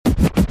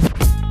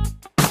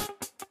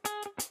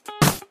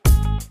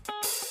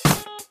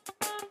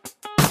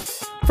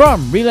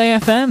From Relay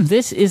FM,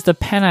 this is the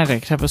Pen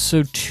Addict,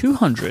 episode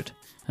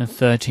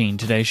 213.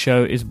 Today's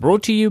show is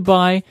brought to you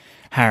by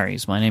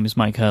Harry's. My name is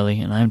Myke Hurley,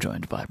 and I'm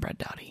joined by Brad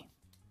Dowdy.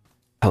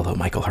 Hello,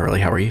 Michael Hurley.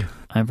 How are you?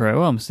 I'm very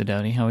well, Mr.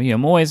 Dowdy. How are you?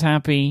 I'm always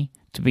happy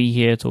to be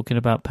here talking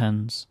about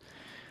pens.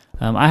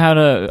 I had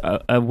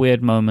a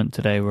weird moment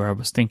today where I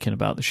was thinking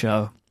about the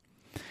show.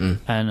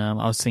 And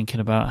I was thinking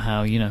about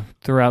how,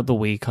 throughout the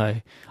week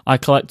I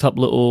collect up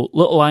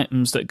little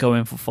items that go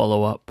in for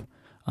follow-up.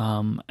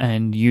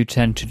 And you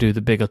tend to do the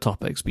bigger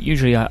topics, but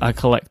usually I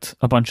collect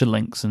a bunch of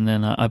links and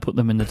then I put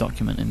them in the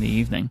document in the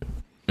evening.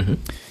 Mm-hmm.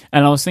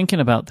 And I was thinking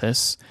about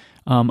this,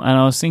 and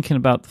I was thinking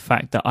about the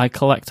fact that I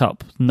collect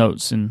up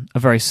notes in a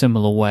very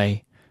similar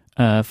way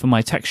for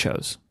my tech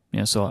shows.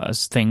 So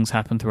as things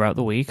happen throughout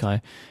the week,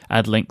 I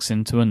add links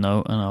into a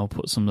note and I'll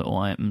put some little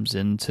items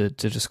in to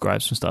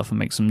describe some stuff and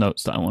make some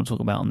notes that I want to talk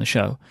about on the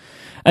show.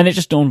 And it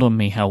just dawned on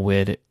me how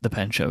weird the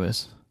pen show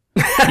is.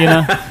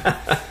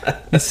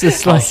 It's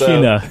just like,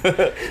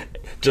 also,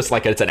 just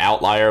like it's an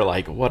outlier,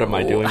 like, what am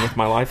I doing with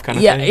my life kind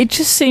of thing? Yeah, it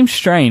just seems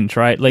strange,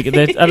 right? Like,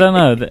 I don't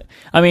know.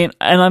 And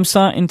I'm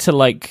starting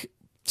to,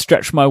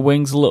 stretch my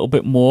wings a little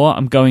bit more.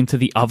 I'm going to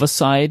the other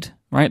side,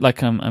 right?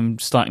 Like, I'm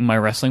starting my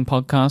wrestling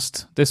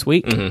podcast this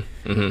week at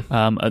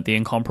The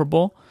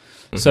Incomparable.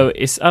 Mm-hmm. So,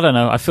 I don't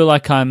know. I feel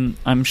like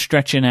I'm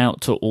stretching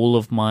out to all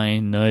of my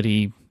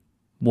nerdy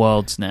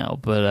worlds now,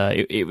 but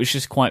it was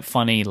just quite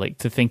funny,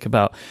 to think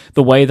about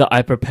the way that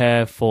I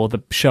prepare for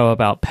the show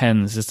about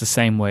pens is the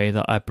same way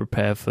that I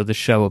prepare for the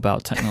show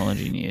about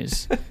technology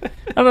news.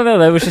 I don't know,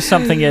 there was just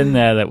something in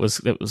there that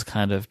was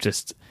kind of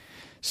just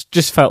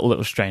felt a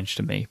little strange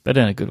to me, but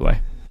in a good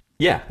way.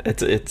 Yeah,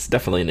 it's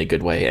definitely in a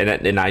good way,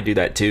 and I do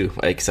that too,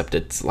 except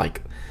it's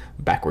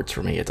backwards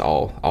for me. It's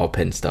all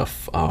pen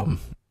stuff,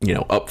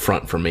 up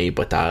front for me,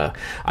 but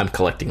I'm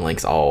collecting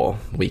links all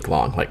week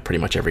long, pretty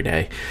much every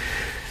day.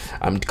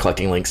 I'm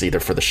collecting links either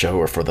for the show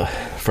or for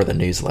the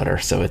newsletter.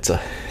 So it's a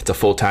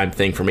full-time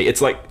thing for me.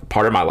 It's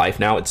part of my life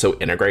now. It's so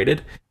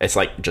integrated. It's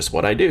just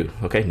what I do.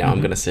 Okay, now I'm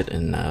going to sit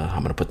and I'm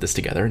going to put this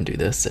together and do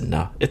this. And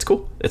it's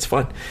cool. It's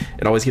fun.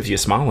 It always gives you a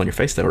smile on your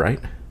face though, right?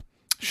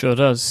 Sure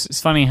does.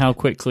 It's funny how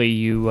quickly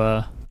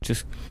you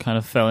just kind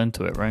of fell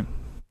into it, right?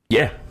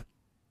 Yeah,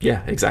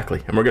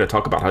 exactly. And we're going to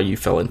talk about how you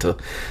fell into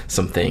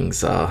some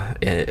things,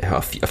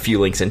 a few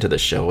links into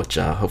this show, which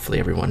hopefully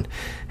everyone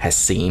has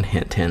seen.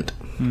 Hint, hint.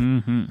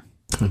 Mm-hmm.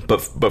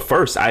 But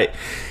first, I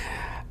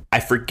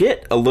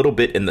forget a little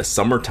bit in the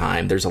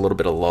summertime. There's a little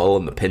bit of lull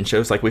in the pen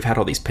shows. We've had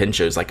all these pen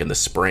shows in the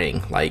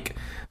spring,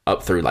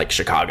 up through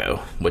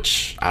Chicago,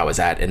 which I was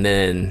at, and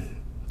then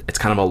it's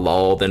kind of a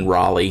lull. Then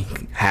Raleigh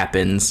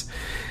happens,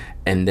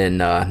 and then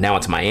now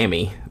it's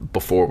Miami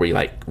before we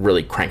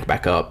really crank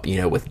back up,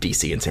 with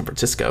DC and San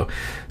Francisco.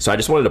 So I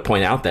just wanted to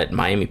point out that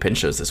Miami pen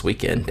shows this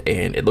weekend,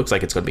 and it looks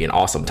like it's going to be an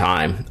awesome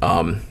time.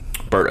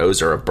 Bert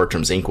Ozer of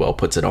Bertram's Inkwell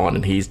puts it on,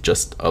 and he's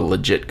just a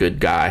legit good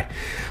guy.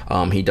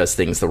 He does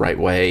things the right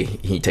way.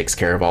 He takes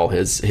care of all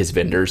his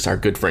vendors. Our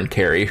good friend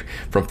Carrie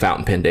from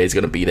Fountain Pen Day is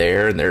going to be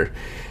there, and they're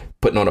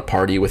putting on a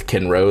party with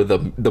Ken Rowe,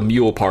 the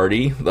Mule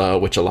Party,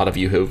 which a lot of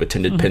you who have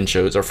attended pen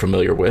shows are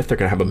familiar with. They're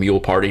going to have a Mule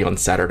Party on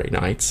Saturday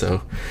night,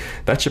 so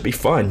that should be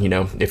fun.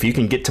 If you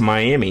can get to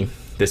Miami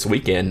this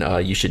weekend,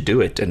 you should do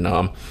it. And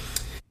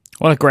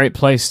what a great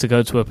place to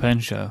go to a pen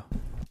show.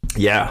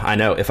 Yeah, I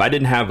know. If I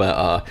didn't have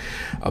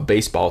a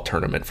baseball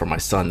tournament for my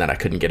son that I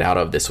couldn't get out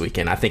of this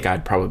weekend, I think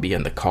I'd probably be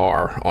in the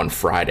car on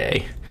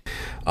Friday.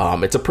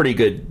 It's a pretty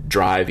good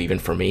drive even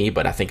for me,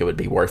 but I think it would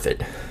be worth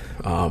it.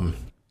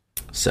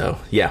 So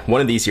yeah, one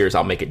of these years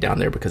I'll make it down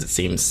there because it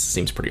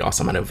seems pretty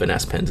awesome. I know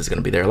Vanessa Pens is going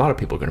to be there. A lot of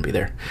people are going to be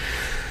there.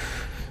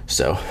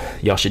 So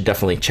y'all should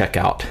definitely check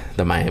out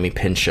the Miami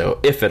Pen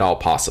Show if at all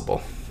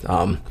possible.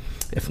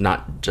 If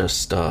not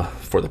just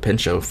for the pen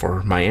show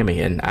for Miami.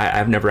 And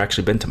I've never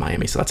actually been to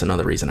Miami, so that's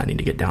another reason I need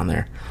to get down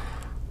there.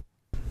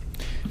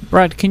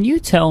 Brad, can you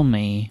tell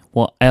me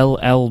what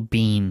LL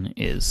Bean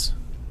is?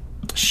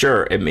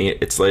 Sure. I mean,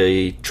 it's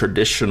a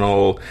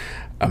traditional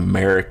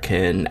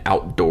American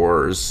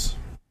outdoors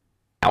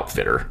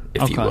outfitter,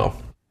 if you will.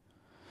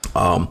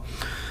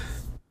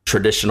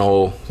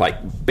 Traditional,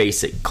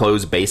 basic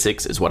clothes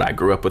basics is what I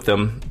grew up with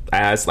them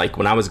as.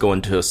 When I was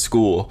going to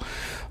school,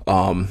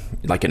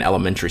 in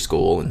elementary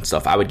school and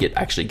stuff, I would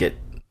actually get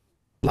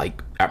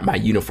my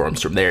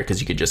uniforms from there, because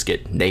you could just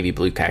get navy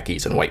blue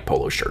khakis and white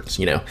polo shirts.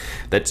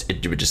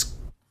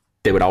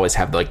 They would always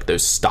have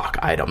those stock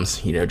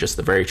items, just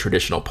the very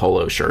traditional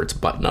polo shirts,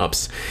 button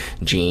ups,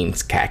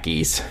 jeans,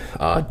 khakis,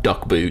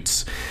 duck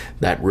boots,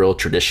 that real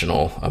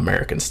traditional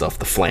American stuff,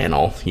 the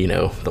flannel,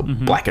 the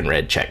black and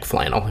red check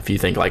flannel. If you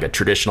think a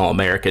traditional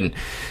American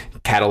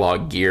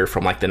catalog gear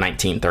from the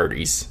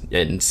 1930s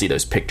and see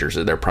those pictures,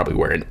 they're probably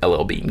wearing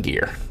LL Bean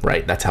gear,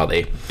 right? That's how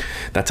they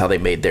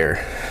made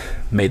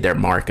their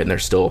mark, and they're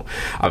still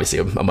obviously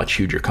a much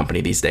huger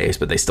company these days,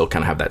 but they still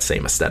kind of have that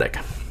same aesthetic.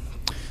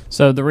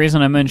 So the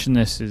reason I mention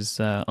this is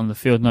on the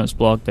Field Notes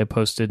blog, they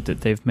posted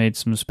that they've made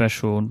some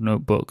special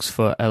notebooks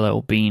for LL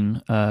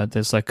Bean.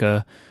 There's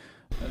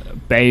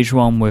beige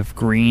one with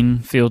green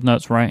field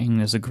notes writing.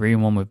 There's a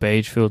green one with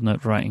beige field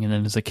notes writing, and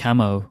then there's a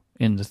camo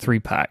in the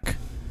 3-pack.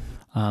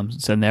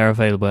 So they're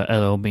available at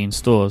LL Bean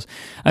stores.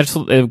 I just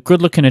thought they were a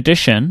good-looking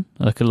edition,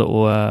 like a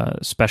little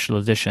special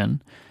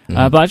edition.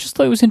 But I just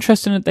thought it was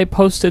interesting that they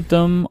posted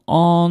them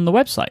on the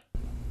website.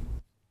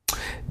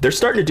 They're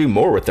starting to do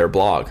more with their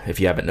blog, if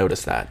you haven't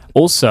noticed that.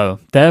 Also,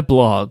 their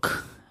blog,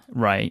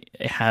 right,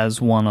 it has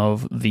one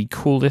of the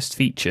coolest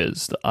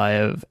features that I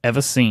have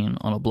ever seen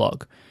on a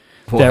blog.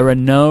 What? There are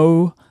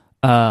no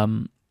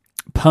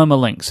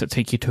permalinks that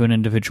take you to an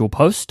individual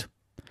post.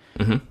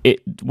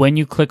 When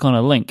you click on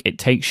a link, it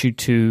takes you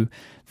to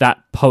that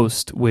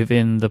post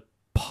within the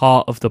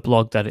part of the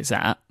blog that it's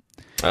at.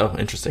 Oh,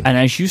 interesting. And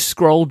as you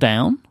scroll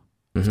down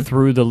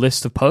through the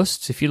list of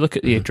posts, if you look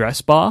at the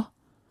address bar,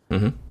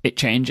 it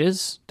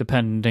changes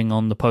depending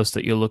on the post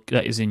that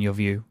that is in your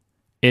view.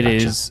 It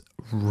is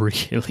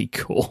really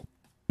cool.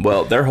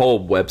 Well, their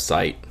whole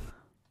website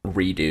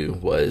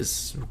redo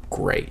was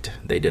great.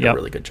 They did a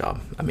really good job.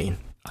 I mean,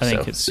 I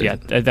think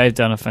they've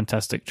done a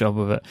fantastic job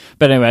of it.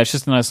 But anyway, it's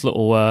just a nice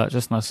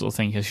little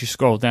thing. As you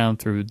scroll down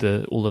through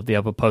all of the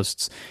other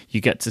posts,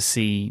 you get to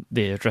see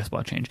the address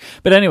bar change.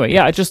 But anyway,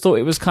 I just thought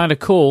it was kind of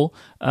cool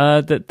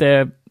that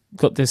they've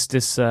got this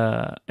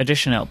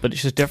edition out, but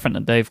it's just different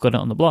that they've got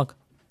it on the blog.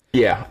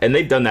 Yeah, and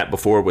they've done that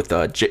before with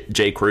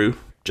J. Crew,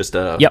 just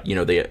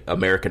the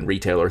American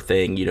retailer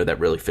thing, that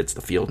really fits the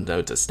Field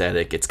Notes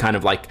aesthetic. It's kind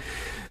of like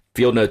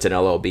Field Notes and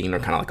LL Bean are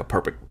kind of like a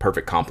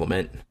perfect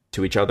complement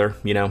to each other,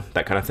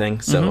 that kind of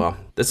thing. So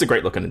this is a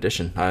great looking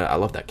edition. I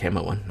love that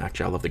camo one.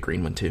 Actually, I love the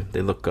green one too.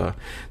 They look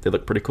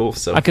pretty cool.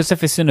 So I guess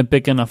if it's in a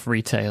big enough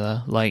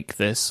retailer like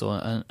this,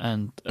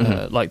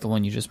 like the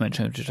one you just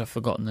mentioned, which I've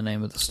forgotten the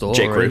name of the store,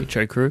 J.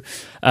 Crew.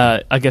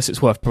 I guess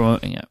it's worth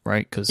promoting it,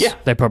 right? Because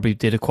they probably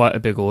did quite a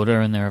big order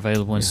and they're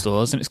available in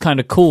stores, and it's kind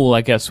of cool,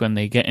 I guess, when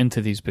they get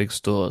into these big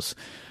stores.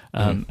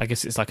 I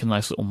guess it's like a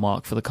nice little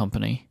mark for the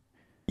company.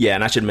 Yeah,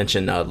 and I should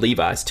mention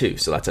Levi's too.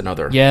 So that's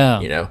another,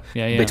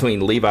 between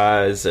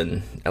Levi's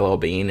and LL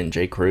Bean and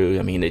J. Crew.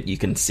 I mean, you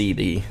can see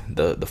the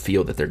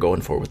feel that they're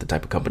going for with the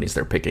type of companies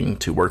they're picking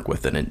to work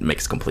with, and it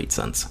makes complete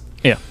sense.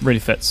 Yeah, really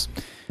fits.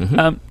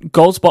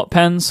 Gold Spot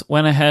Pens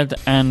went ahead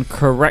and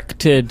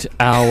corrected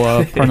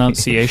our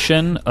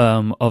pronunciation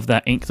of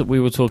that ink that we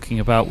were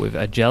talking about with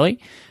a jelly.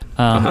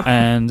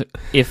 And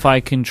if I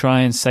can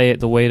try and say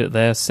it the way that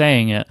they're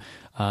saying it,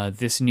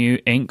 this new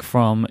ink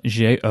from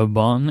J.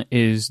 Aubin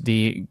is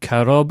the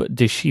Carob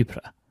de Chypre.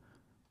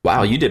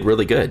 Wow, you did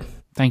really good.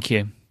 Thank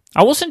you.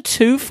 I wasn't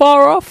too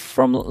far off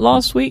from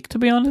last week, to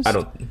be honest. I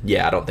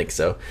don't think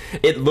so.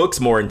 It looks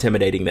more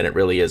intimidating than it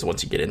really is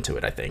once you get into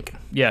it, I think.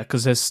 Yeah,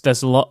 because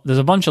there's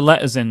a bunch of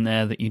letters in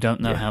there that you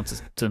don't know how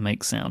to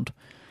make sound.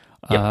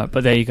 But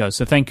there you go.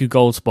 So thank you,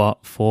 Goldspot,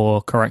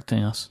 for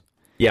correcting us.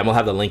 Yeah, and we'll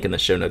have the link in the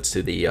show notes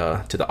to the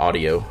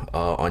audio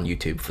on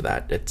YouTube for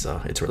that.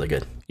 It's really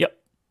good. Yep.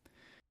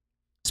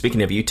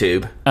 Speaking of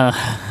YouTube,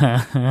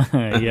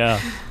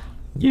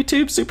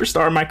 YouTube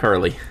superstar Myke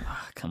Hurley.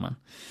 Oh, come on.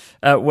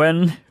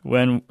 When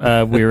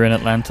we were in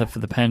Atlanta for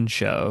the pen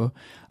show,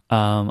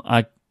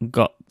 I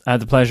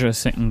had the pleasure of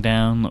sitting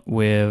down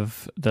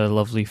with the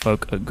lovely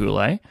folk at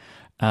Goulet,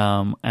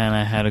 and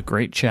I had a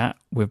great chat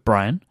with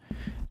Brian,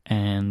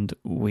 and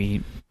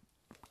they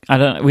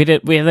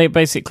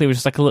basically was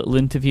just like a little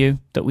interview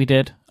that we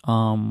did.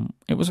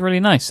 It was really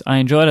nice. I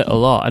enjoyed it a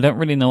lot. I don't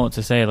really know what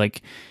to say.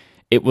 Like,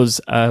 it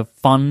was a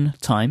fun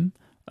time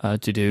to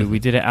do. We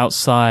did it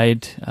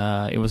outside.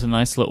 It was a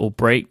nice little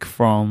break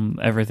from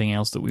everything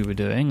else that we were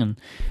doing, and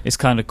it's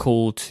kind of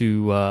cool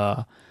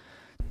to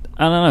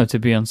to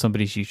be on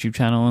somebody's YouTube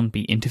channel and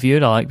be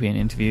interviewed. I like being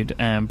interviewed,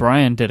 and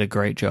Brian did a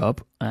great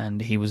job,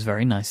 and he was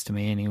very nice to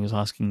me, and he was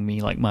asking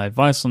me like my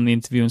advice on the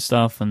interview and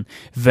stuff, and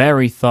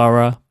very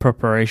thorough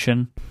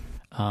preparation.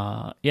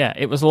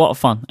 It was a lot of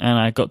fun, and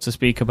I got to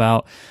speak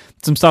about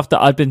some stuff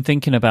that I've been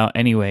thinking about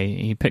anyway.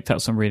 He picked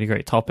out some really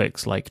great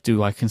topics, like,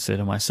 do I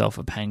consider myself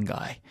a pen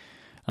guy?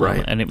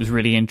 Right. And it was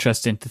really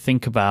interesting to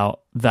think about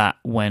that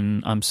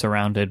when I'm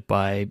surrounded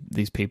by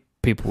these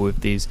people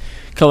with these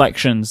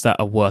collections that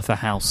are worth a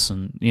house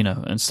and,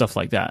 and stuff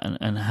like that.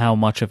 And how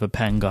much of a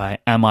pen guy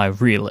am I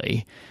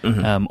really?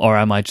 Or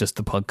am I just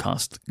the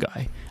podcast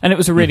guy? And it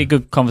was a really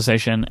good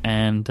conversation,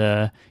 and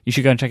you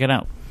should go and check it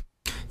out.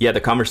 Yeah, the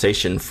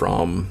conversation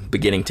from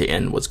beginning to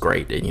end was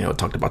great. And, it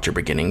talked about your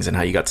beginnings and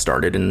how you got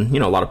started. And,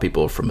 a lot of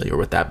people are familiar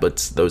with that,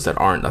 but those that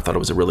aren't, I thought it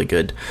was a really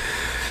good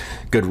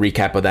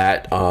recap of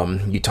that.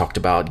 You talked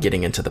about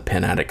getting into the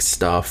pen addict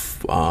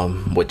stuff,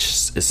 which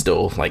is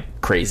still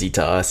like crazy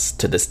to us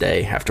to this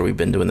day. After we've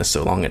been doing this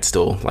so long, it's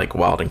still like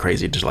wild and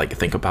crazy to like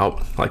think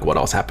about like what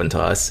else happened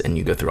to us, and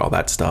you go through all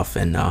that stuff.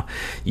 And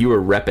you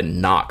were repping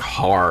Knock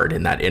hard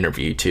in that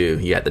interview too.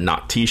 You had the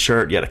Knock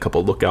t-shirt, you had a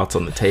couple lookouts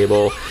on the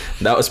table.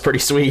 That was pretty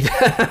sweet.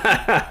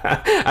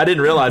 I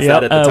didn't realize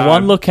that at the time.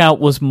 One lookout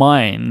was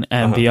mine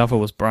and the other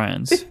was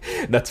Brian's.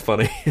 That's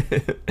funny.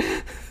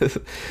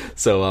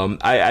 So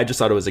I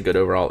just thought it was a good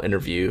overall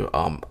interview.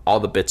 All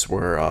the bits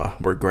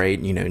were great,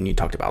 and you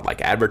talked about like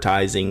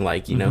advertising,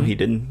 like he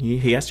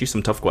he asked you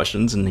some tough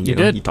questions, and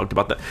you talked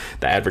about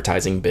the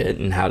advertising bit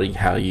and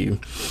how you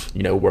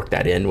work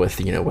that in with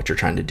what you're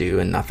trying to do,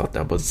 and I thought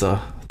that was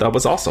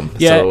awesome.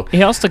 Yeah, so,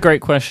 he asked a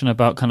great question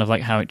about kind of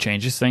like how it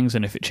changes things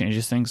and if it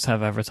changes things to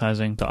have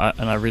advertising.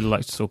 And I really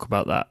like to talk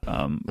about that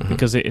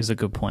because it is a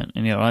good point.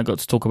 And I got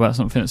to talk about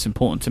something that's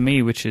important to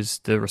me, which is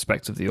the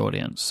respect of the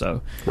audience.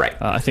 So right,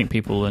 I think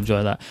people will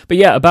enjoy that. But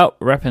yeah, about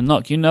repping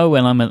Knock,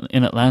 when I'm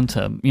in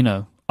Atlanta,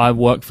 I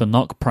work for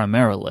Knock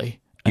primarily,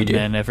 and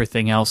then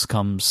everything else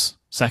comes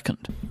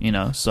second.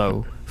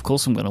 So of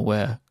course I'm going to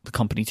wear the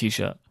company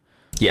T-shirt.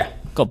 Yeah,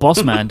 got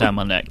Boss Man down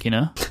my neck.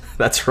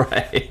 That's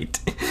right.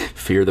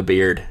 Fear the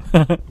beard.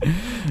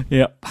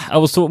 Yeah, I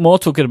was more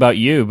talking about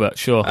you, but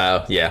sure.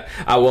 Oh yeah.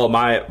 Well,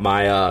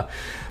 my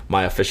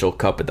official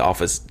cup at the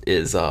office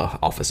is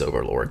Office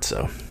Overlord.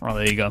 So. Oh,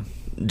 there you go.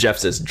 Jeff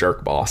says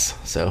Jerk Boss.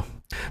 So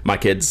my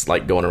kids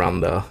like going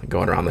around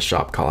the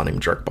shop calling him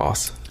Jerk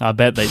Boss. I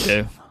bet they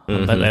do.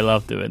 I bet they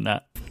love doing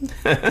that.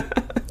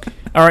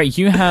 All right,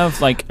 you have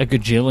like a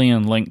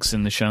gajillion links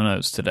in the show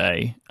notes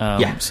today.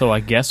 So I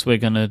guess we're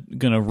gonna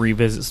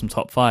revisit some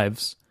top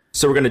fives.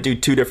 So we're gonna do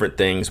two different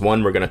things.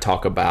 One, we're gonna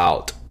talk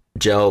about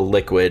gel,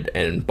 liquid,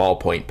 and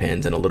ballpoint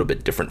pens in a little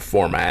bit different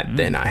format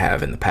than I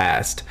have in the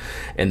past.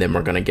 And then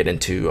we're gonna get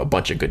into a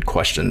bunch of good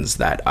questions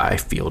that I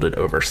fielded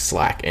over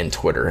Slack and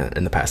Twitter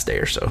in the past day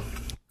or so.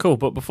 Cool,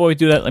 but before we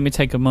do that, let me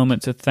take a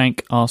moment to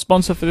thank our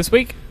sponsor for this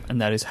week, and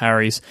that is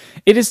Harry's.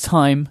 It is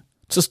time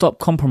to stop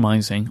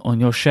compromising on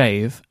your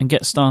shave and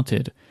get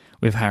started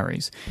with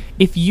Harry's.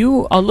 If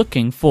you are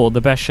looking for the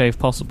best shave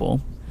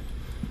possible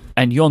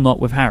and you're not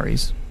with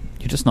Harry's,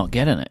 you're just not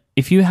getting it.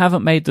 If you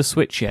haven't made the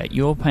switch yet,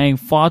 you're paying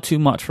far too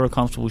much for a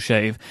comfortable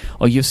shave,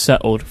 or you've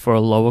settled for a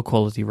lower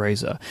quality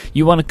razor.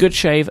 You want a good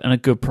shave and a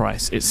good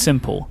price. It's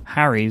simple.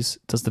 Harry's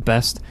does the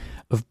best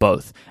of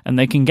both, and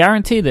they can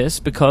guarantee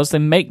this because they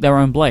make their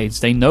own blades.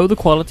 They know the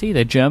quality.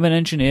 They're German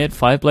engineed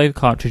 5-blade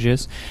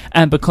cartridges,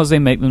 and because they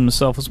make them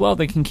themselves as well,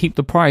 they can keep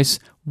the price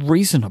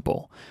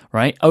reasonable,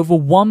 right? Over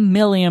 1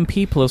 million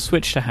people have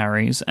switched to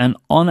Harry's, and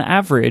on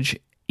average,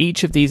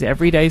 each of these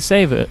everyday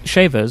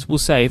shavers will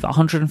save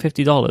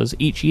 $150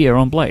 each year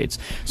on blades.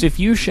 So if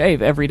you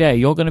shave every day,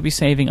 you're going to be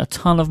saving a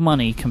ton of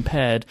money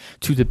compared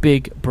to the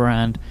big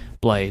brand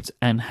blades,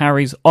 and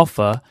Harry's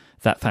offer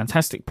that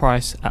fantastic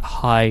price at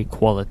high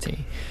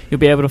quality. You'll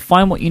be able to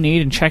find what you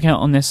need and check out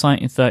on their site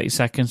in 30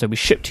 seconds. They'll be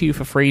shipped to you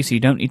for free, so you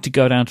don't need to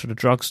go down to the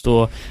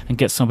drugstore and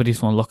get somebody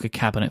to unlock a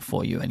cabinet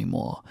for you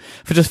anymore.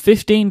 For just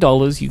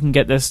 $15, you can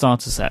get their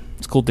starter set.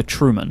 It's called the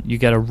Truman. You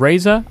get a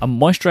razor, a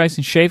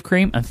moisturizing shave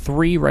cream, and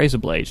 3 razor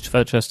blades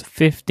for just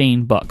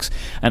 $15.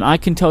 And I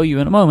can tell you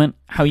in a moment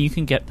how you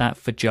can get that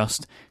for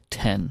just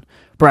 $10.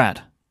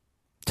 Brad,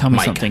 tell me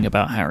Myke. something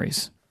about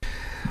Harry's.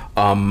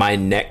 My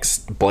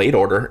next blade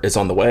order is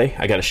on the way.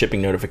 I got a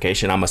shipping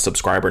notification. I'm a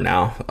subscriber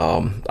now.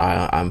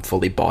 I'm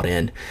fully bought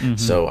in.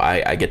 So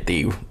I get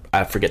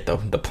I forget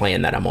the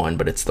plan that I'm on,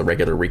 but it's the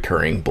regular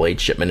recurring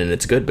blade shipment, and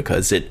it's good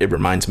because it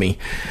reminds me,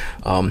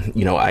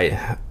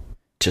 I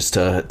just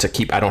to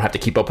keep, I don't have to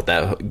keep up with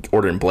that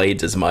ordering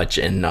blades as much.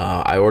 And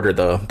I order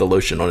the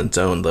lotion on its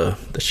own, the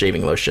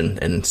shaving lotion,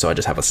 and so I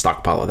just have a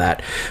stockpile of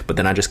that. But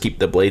then I just keep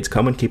the blades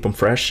coming, keep them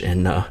fresh,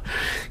 and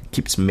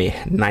keeps me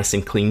nice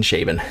and clean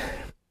shaven.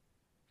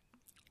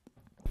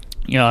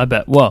 Yeah, I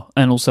bet. Well,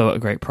 and also at a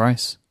great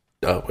price.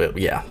 Oh,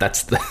 yeah,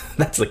 that's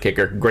the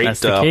kicker. Great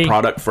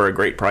product for a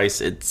great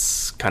price.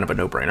 It's kind of a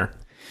no-brainer.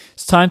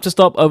 It's time to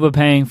stop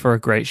overpaying for a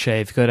great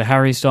shave. Go to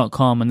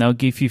harrys.com and they'll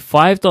give you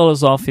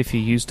 $5 off if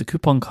you use the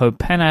coupon code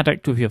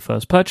PENADDICT with your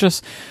first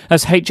purchase.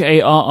 That's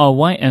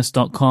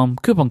HARRYS.com,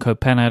 coupon code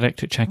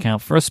PENADDICT at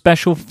checkout for a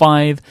special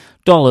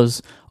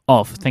 $5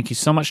 off. Thank you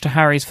so much to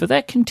Harry's for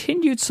their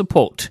continued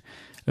support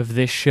of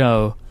this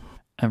show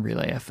and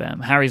Relay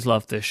FM. Harry's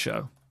loved this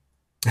show.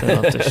 They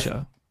love this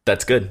show.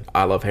 That's good.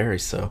 I love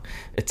Harry's, so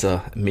it's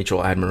a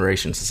mutual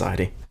admiration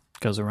society.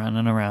 Goes around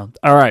and around.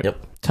 All right.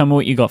 Yep. Tell me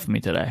what you got for me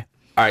today.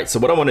 All right. So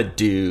what I want to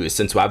do,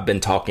 since I've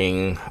been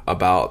talking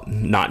about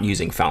not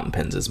using fountain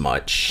pens as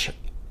much,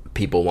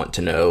 people want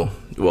to know,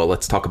 well,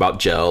 let's talk about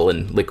gel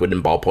and liquid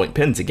and ballpoint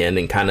pens again,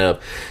 and kind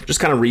of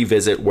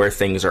revisit where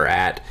things are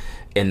at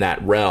in that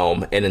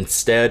realm. And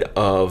instead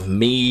of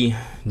me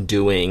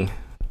doing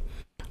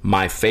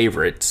my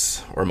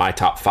favorites or my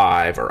top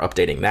 5 or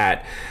updating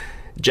that,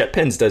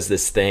 JetPens does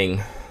this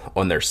thing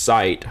on their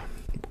site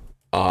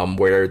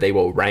where they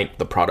will rank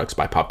the products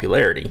by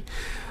popularity.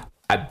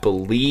 I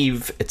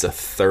believe it's a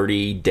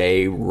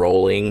 30-day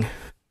rolling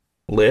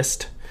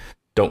list.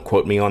 Don't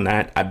quote me on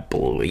that. I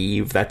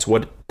believe that's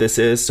what this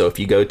is. So if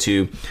you go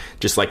to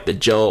just like the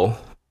gel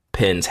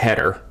pens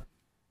header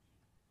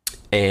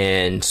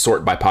and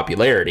sort by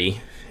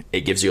popularity,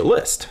 it gives you a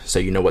list, so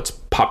you know what's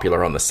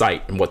popular on the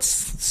site and what's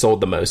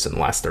sold the most in the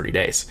last 30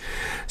 days.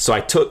 So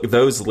I took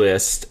those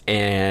lists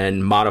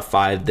and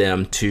modified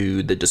them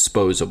to the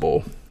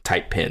disposable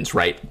type pens,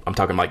 right? I'm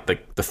talking like the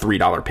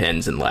 $3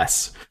 pens and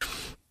less.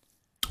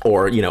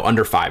 or,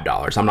 under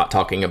 $5. I'm not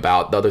talking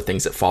about the other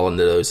things that fall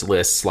into those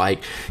lists,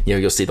 like,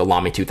 you'll see the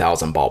Lamy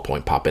 2000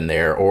 ballpoint pop in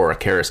there, or a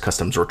Karas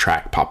Customs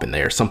Retract pop in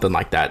there, something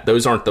like that.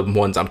 Those aren't the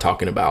ones I'm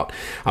talking about.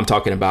 I'm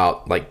talking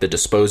about like the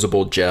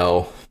disposable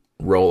gel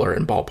roller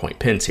and ballpoint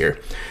pens here.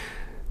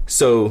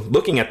 So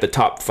looking at the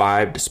top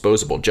 5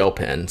 disposable gel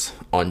pens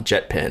on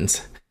jet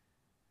pens,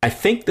 I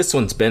think this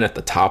one's been at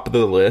the top of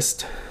the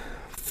list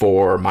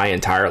for my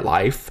entire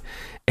life,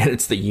 and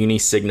it's the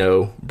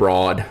Unisigno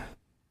Broad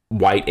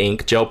white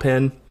ink gel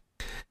pen.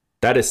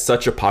 That is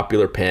such a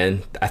popular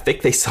pen. I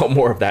think they sell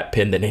more of that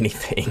pen than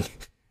anything.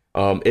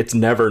 It's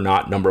never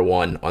not number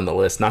 1 on the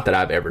list, not that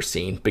I've ever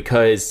seen,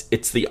 because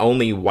it's the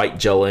only white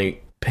gel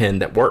ink pen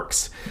that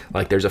works.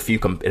 Like, there's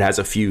it has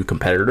a few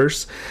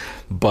competitors,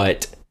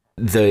 but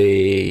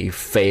they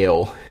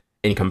fail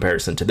in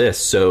comparison to this.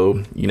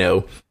 So,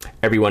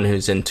 everyone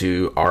who's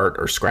into art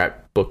or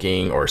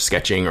scrapbooking or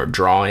sketching or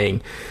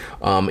drawing,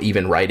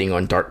 even writing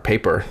on dark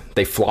paper,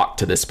 they flock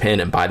to this pen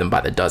and buy them by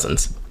the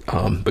dozens,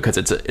 because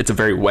it's a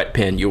very wet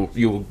pen.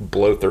 You'll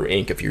blow through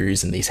ink if you're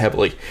using these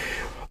heavily.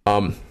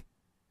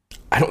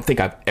 I don't think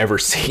I've ever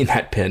seen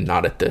that pen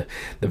not at the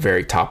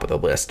very top of the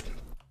list.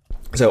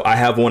 So I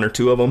have 1 or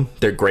 2 of them.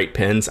 They're great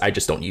pens. I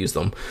just don't use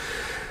them.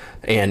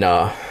 And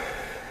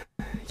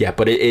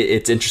but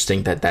it's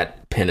interesting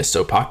that pen is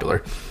so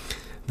popular.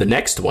 The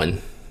next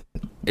one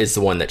is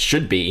the one that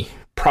should be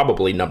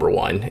probably number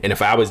 1. And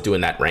if I was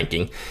doing that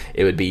ranking,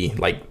 it would be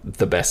like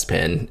the best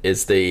pen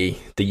is the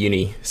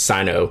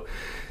Unisigno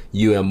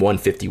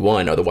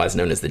UM151, otherwise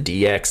known as the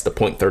DX, the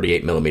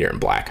 .38 millimeter in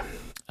black.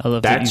 I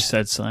love that you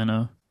said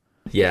Sino.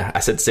 Yeah, I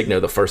said Signo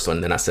the first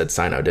one, then I said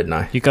Sino, didn't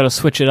I? You got to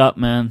switch it up,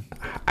 man.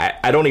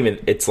 I don't even,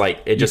 it's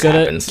like, it just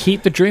happens.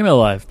 Keep the dream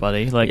alive,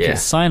 buddy. Like,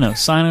 it's Sino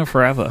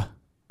forever.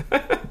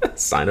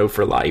 Sino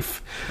for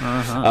life.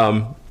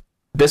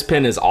 This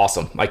pen is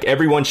awesome. Like,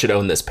 everyone should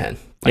own this pen.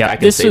 Like,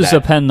 this is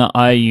a pen that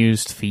I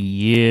used for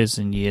years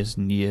and years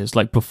and years,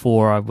 like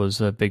before I was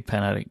a big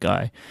pen addict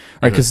guy.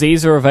 Right? Because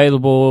these are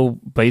available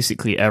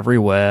basically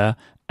everywhere,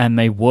 and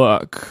they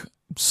work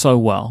so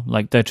well.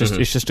 Like, they're just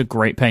it's just a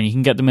great pen. You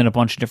can get them in a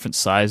bunch of different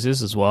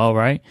sizes as well,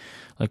 right?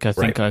 Like, I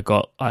think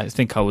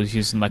I was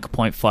using like a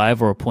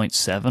 0.5 or a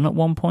 0.7 at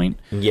one point.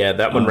 Yeah,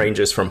 that one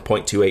ranges from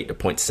 0.28 to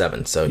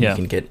 0.7. So you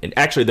can get, and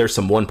actually there's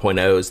some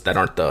 1.0s that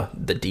aren't the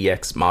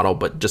DX model,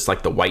 but just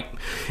like the white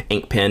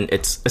ink pen,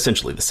 it's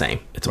essentially the same.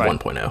 It's a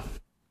 1.0.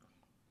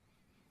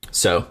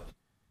 So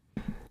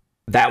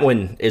that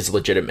one is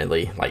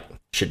legitimately like,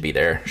 should be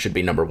there, should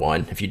be number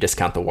 1 if you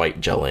discount the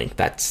white gel ink.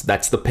 That's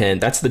the pen,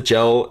 that's the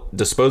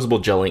disposable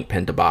gel ink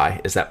pen to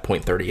buy, is that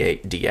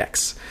 .38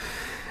 DX.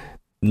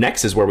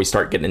 Next is where we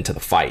start getting into the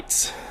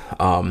fights,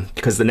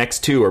 because the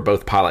next 2 are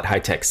both Pilot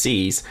Hi-Tech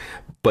Cs,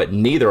 but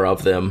neither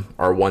of them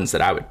are ones that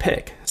I would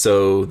pick.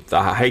 So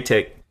the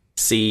Hi-Tech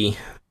C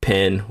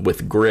pen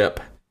with grip,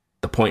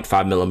 the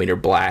 0.5 millimeter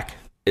black,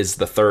 is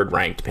the 3rd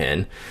ranked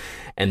pen,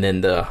 and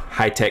then the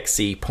Hi-Tech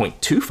C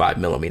 0.25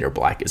 millimeter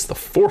black is the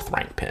 4th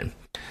ranked pen.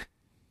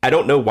 I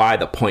don't know why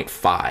the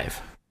 0.5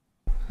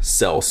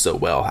 sells so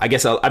well.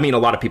 I mean, a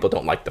lot of people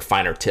don't like the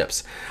finer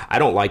tips. I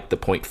don't like the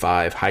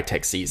 0.5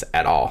 Hi-Tech Cs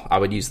at all. I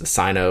would use the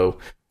Sino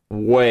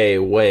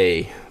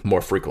way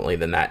more frequently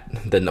than the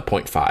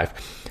 0.5.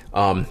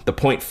 The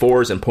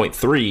 0.4s and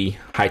 0.3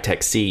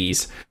 Hi-Tech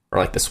Cs are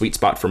like the sweet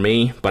spot for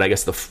me, but I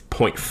guess the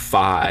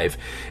 0.5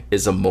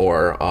 is a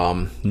more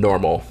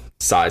normal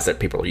size that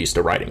people are used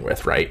to writing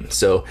with, right?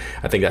 So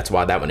I think that's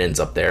why that one ends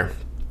up there.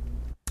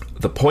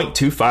 The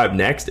 0.25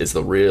 next is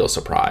the real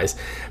surprise,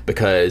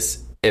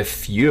 because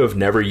if you have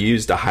never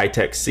used a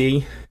Hi-Tech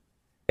C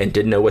and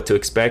didn't know what to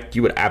expect,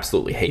 you would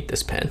absolutely hate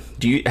this pen.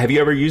 Have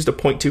you ever used a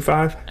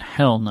 0.25?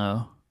 Hell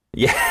no.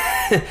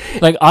 Yeah.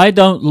 Like, I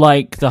don't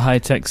like the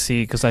Hi-Tech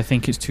C because I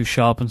think it's too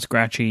sharp and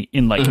scratchy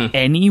in like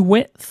any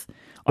width.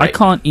 Right. I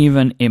can't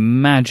even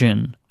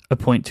imagine a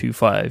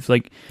 0.25.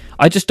 Like,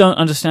 I just don't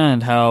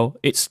understand how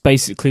it's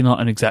basically not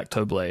an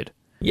X-Acto blade.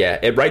 Yeah,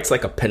 it writes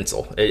like a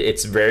pencil.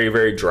 It's very,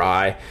 very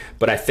dry,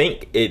 but I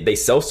think they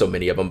sell so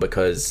many of them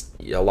because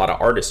a lot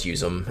of artists use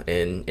them,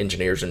 and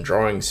engineers and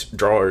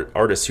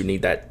artists who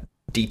need that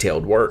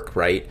detailed work,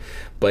 right?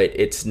 But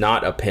it's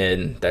not a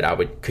pen that I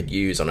could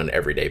use on an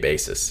everyday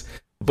basis.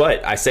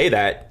 But I say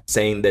that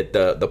saying that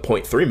the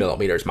 0.3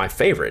 millimeter is my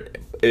favorite.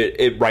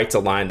 It writes a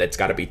line that's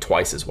got to be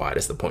twice as wide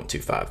as the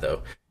 0.25,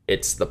 though.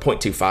 It's the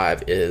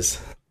 0.25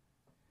 is,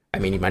 I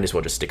mean, you might as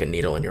well just stick a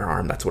needle in your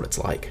arm. That's what it's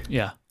like.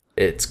 Yeah.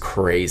 It's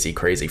crazy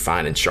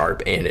fine and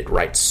sharp, and it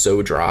writes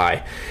so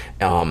dry,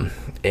 and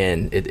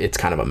it's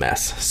kind of a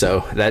mess.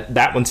 So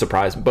that one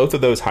surprised me. Both of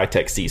those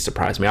Hi-Tech Cs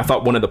surprised me. I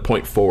thought one of the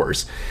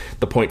 0.4s,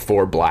 the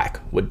 0.4 black,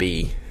 would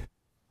be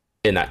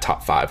in that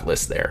top 5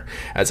 list there,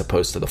 as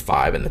opposed to the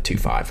 5 and the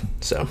 2.5.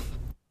 So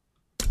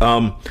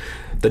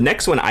the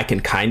next one I can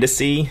kind of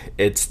see,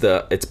 it's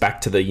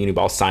back to the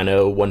Uniball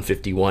Sino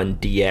 151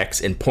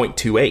 DX in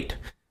 0.28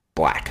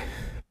 black.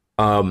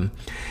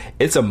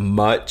 It's a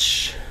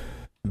much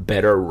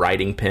better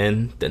writing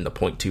pen than the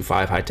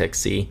 .25 High-Tech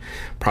C,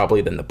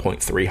 probably than the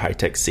 .3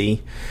 High-Tech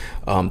C.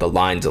 The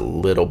line's a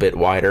little bit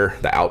wider,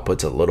 the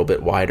output's a little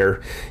bit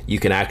wider. You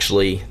can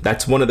actually,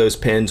 that's one of those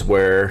pens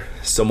where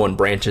someone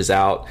branches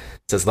out,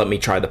 says, let me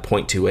try the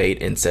 .28,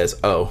 and says,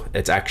 oh,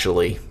 it's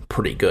actually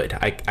pretty good.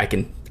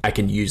 I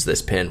can use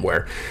this pen,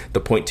 where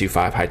the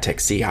 .25 High-Tech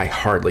C I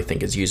hardly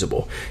think is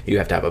usable. You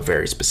have to have a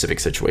very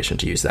specific situation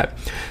to use that.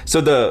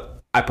 So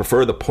I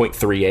prefer the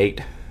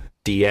 .38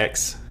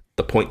 DX.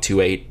 The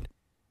 .28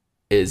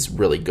 is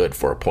really good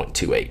for a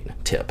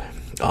 .28 tip.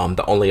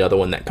 The only other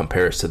one that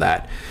compares to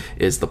that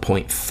is the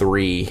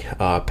 .3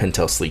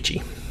 Pentel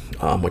Sleechy,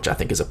 which I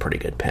think is a pretty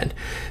good pen.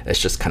 It's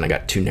just kind of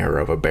got too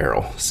narrow of a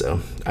barrel,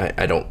 so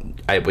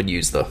I would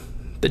use the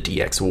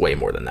DX way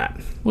more than that.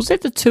 Was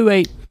it the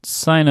 2.8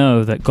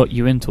 Sino that got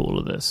you into all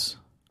of this?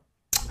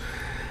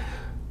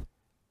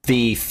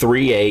 The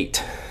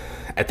 3.8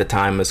 at the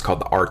time was called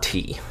the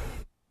RT.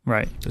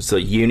 Right. So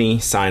Uni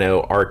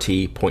Sino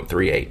RT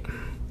 .38.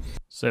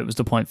 So it was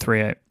the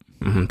 .38.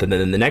 Mm-hmm. And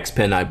then the next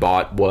pen I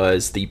bought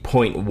was the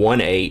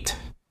 .18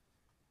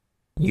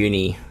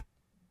 Uni. I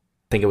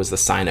think it was the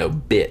Sino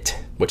Bit,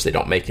 which they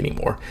don't make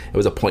anymore. It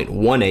was a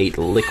 .18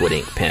 liquid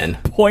ink pen.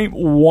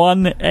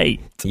 .18.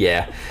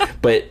 Yeah,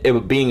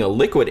 but being a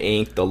liquid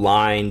ink, the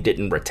line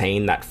didn't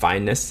retain that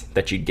fineness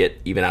that you'd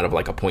get even out of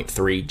like a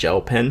 .3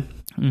 gel pen,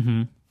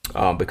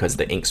 because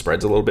the ink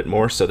spreads a little bit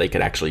more, so they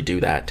could actually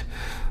do that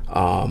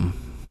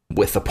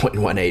with the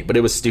 .18. But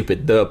it was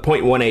stupid. The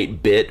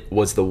 .18 Bit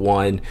was the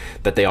one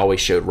that they always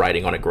showed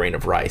writing on a grain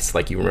of rice.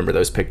 Like, you remember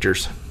those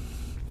pictures?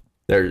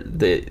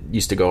 They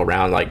used to go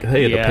around like,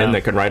 hey, the pen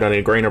that can write on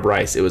a grain of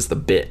rice. It was the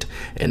Bit,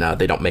 and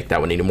they don't make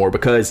that one anymore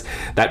because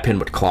that pen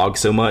would clog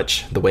so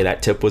much. The way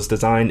that tip was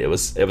designed, it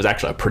was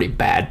actually a pretty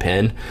bad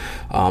pen,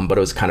 but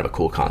it was kind of a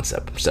cool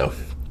concept. So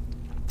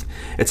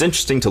it's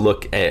interesting to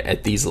look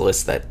at these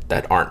lists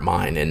that aren't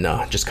mine, and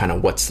just kind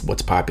of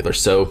what's popular.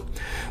 So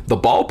the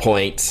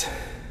ballpoints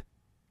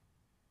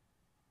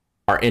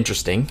are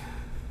interesting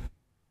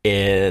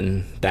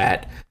in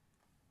that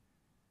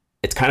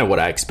it's kind of what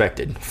I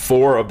expected.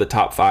 4 of the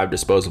top 5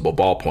 disposable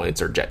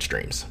ballpoints are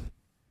Jetstreams.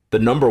 The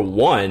number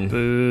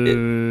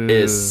 1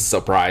 is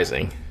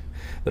surprising.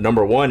 The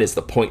number 1 is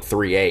the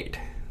 .38,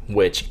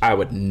 which I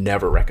would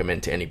never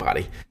recommend to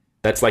anybody.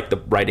 That's like the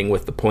writing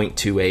with the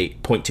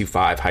 .28,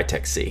 .25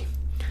 High-Tech C.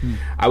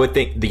 I would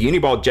think the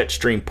Uniball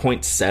Jetstream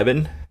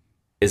 .7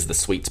 is the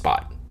sweet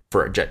spot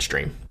for a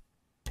Jetstream.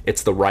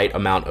 It's the right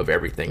amount of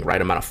everything, right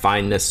amount of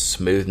fineness,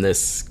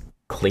 smoothness,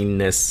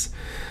 cleanness.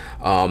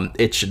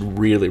 It should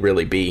really,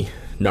 really be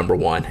number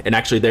 1. And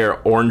actually,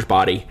 their orange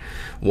body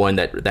one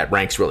that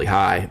ranks really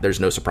high, there's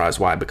no surprise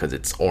why, because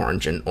it's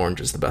orange, and orange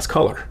is the best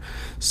color.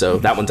 So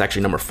that one's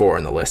actually number 4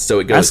 on the list. So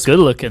it goes. That's good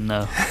looking,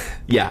 though.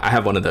 Yeah, I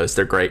have one of those.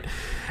 They're great.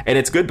 And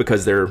it's good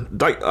because they're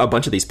like a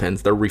bunch of these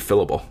pens, they're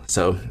refillable.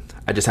 So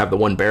I just have the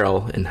one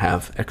barrel and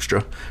have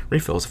extra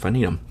refills if I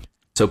need them.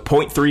 So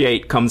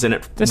 .38 comes in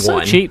at 1. They're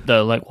so cheap,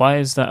 though. Like, why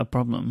is that a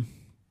problem?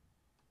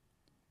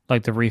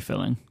 Like the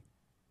refilling?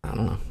 I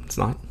don't know. It's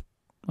not.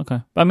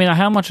 Okay. I mean,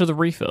 how much are the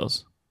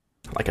refills?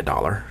 Like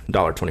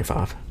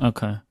 $1.25.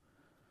 Okay.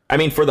 I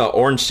mean, for the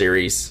orange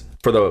series,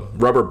 for the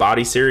rubber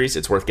body series,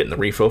 it's worth getting the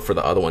refill. For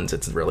the other ones,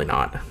 it's really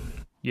not.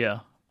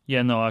 Yeah.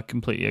 Yeah, no, I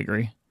completely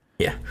agree.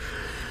 Yeah.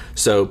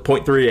 So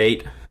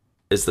 .38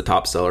 is the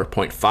top seller.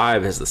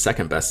 .5 is the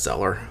second best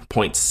seller.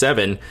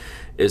 .7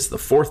 is the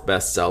 4th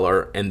best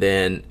seller, and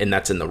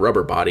that's in the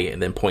rubber body.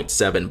 And then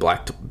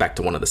 .7 back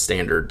to one of the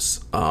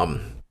standards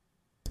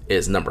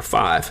is number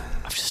 5.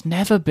 I've just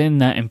never been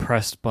that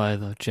impressed by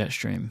the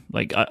Jetstream.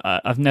 Like,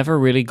 I've never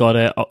really got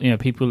it. You know,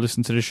 people who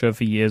listen to the show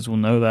for years will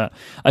know that.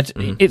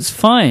 It's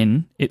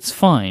fine,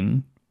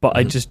 but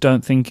I just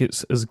don't think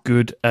it's as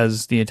good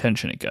as the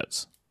attention it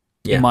gets,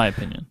 in my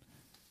opinion.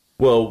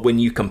 Well, when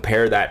you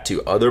compare that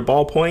to other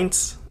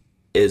ballpoints,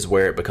 is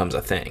where it becomes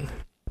a thing,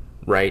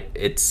 right?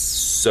 It's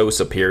so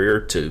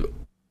superior to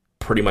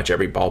pretty much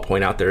every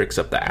ballpoint out there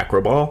except the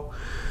Acroball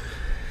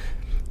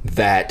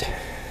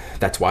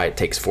that's why it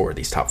takes 4 of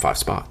these top 5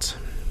 spots.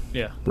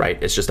 Yeah. Right?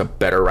 It's just a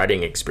better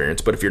writing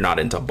experience. But if you're not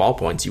into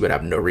ballpoints, you would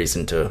have no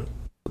reason to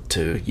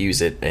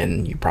use it,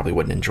 and you probably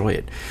wouldn't enjoy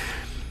it.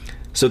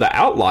 So the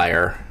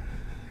outlier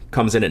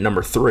comes in at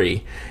number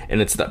 3,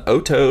 and it's the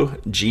Otto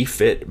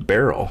G-Fit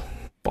Barrel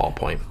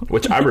ballpoint,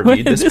 which I reviewed. Where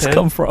did this pen.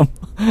 come from?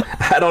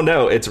 I don't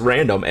know. It's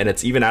random, and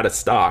it's even out of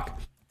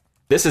stock.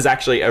 This is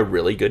actually a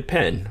really good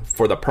pen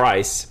for the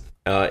price.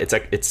 It's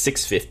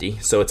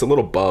 $650, so it's a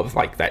little above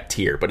like that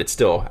tier, but it's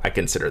still, I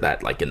consider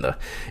that like in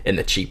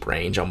the cheap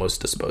range, almost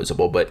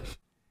disposable. But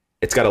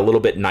it's got a little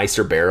bit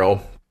nicer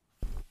barrel.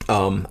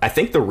 I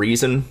think the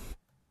reason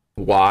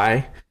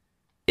why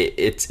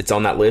it's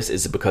on that list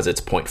is because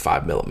it's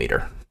 0.5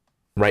 millimeter,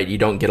 right? You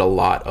don't get a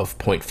lot of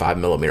 0.5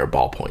 millimeter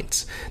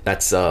ballpoints.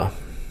 That's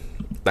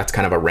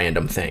kind of a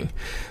random thing.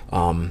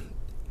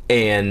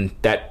 And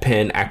that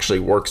pen actually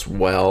works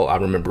well. I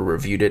remember I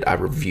reviewed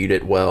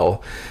it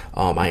well.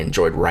 I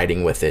enjoyed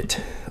writing with it.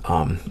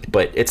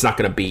 But it's not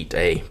going to beat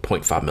a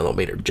 0.5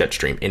 millimeter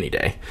Jetstream any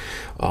day.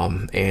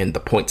 And the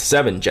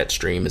 0.7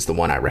 Jetstream is the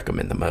one I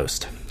recommend the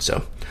most.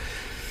 So,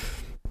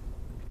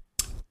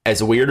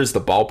 as weird as the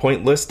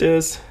ballpoint list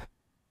is,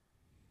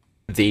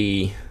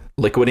 the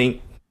liquid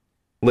ink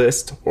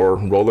list or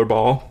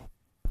rollerball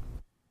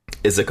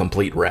is a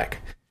complete wreck.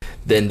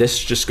 Then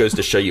this just goes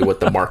to show you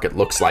what the market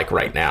looks like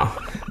right now.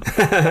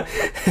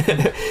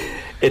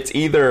 It's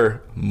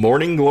either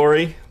Morning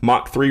Glory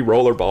Mach 3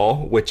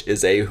 Rollerball, which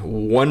is a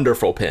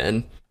wonderful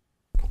pen,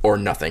 or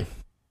nothing.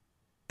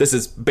 This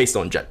is based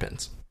on jet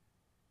pens.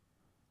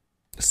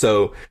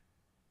 So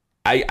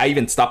I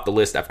even stopped the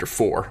list after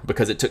 4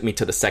 because it took me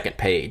to the second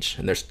page.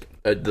 And there's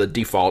the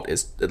default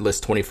is it lists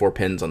 24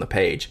 pens on the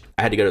page.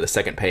 I had to go to the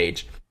second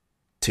page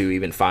to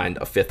even find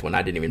a 5th one.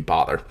 I didn't even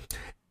bother.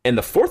 And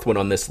the 4th one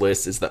on this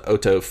list is the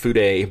Otto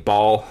Fude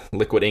Ball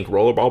Liquid Ink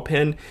Rollerball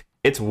pen.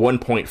 It's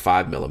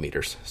 1.5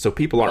 millimeters. So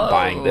people aren't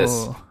buying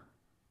this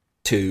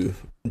to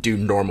do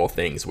normal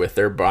things with.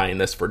 They're buying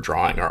this for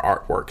drawing or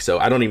artwork. So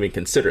I don't even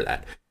consider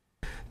that.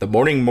 The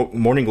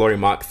Morning Glory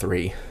Mach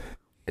 3,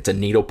 it's a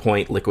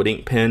needlepoint liquid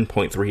ink pen,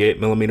 0.38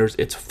 millimeters.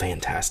 It's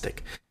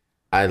fantastic.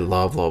 I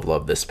love, love,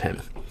 love this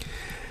pen.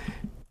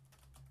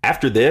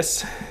 After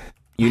this,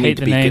 you need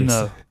to be... name,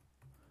 though.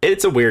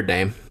 It's a weird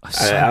name.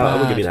 So I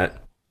will give you that.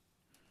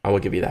 I will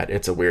give you that.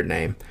 It's a weird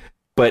name.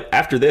 But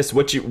after this,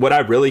 what I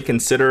really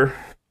consider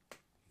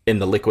in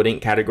the liquid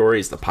ink category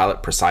is the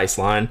Pilot Precise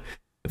line,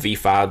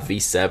 V5,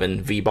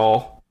 V7,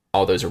 V-Ball.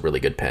 All those are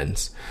really good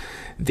pens.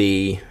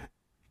 The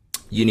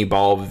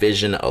Uniball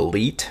Vision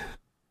Elite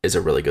is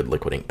a really good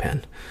liquid ink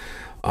pen.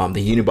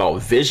 The Uniball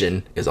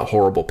Vision is a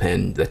horrible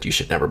pen that you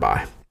should never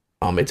buy.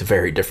 It's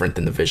very different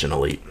than the Vision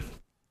Elite.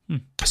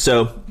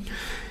 So,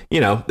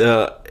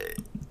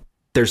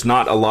 there's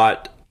not a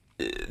lot...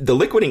 The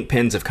liquid ink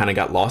pens have kind of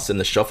got lost in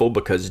the shuffle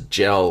because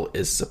gel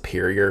is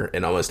superior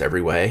in almost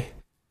every way.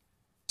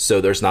 So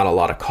there's not a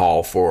lot of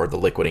call for the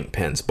liquid ink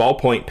pens.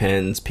 Ballpoint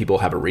pens, people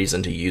have a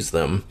reason to use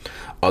them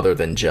other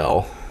than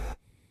gel.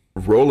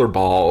 Roller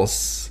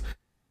balls,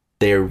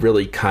 they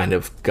really kind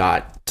of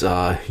got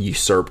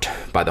usurped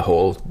by the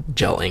whole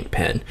gel ink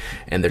pen.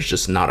 And there's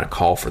just not a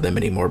call for them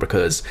anymore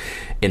because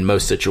in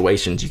most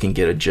situations you can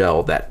get a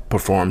gel that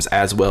performs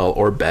as well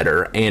or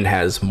better and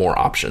has more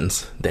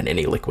options than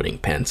any liquid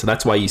ink pen. So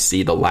that's why you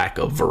see the lack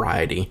of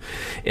variety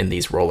in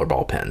these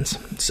rollerball pens.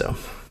 So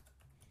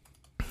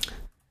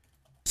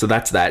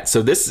that's that.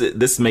 So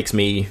this makes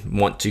me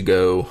want to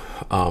go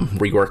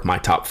rework my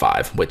top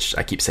 5, which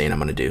I keep saying I'm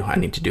going to do. I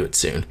need to do it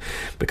soon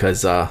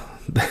because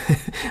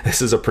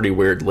this is a pretty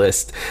weird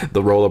list.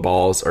 The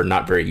rollerballs are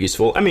not very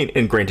useful. I mean,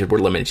 and granted, we're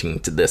limiting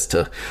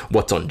to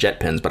what's on jet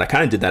pens, but I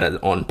kind of did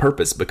that on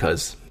purpose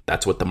because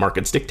that's what the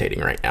market's dictating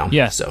right now.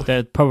 Yeah, so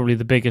they're probably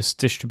the biggest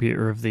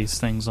distributor of these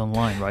things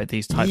online, right?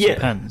 These types of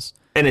pens.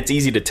 And it's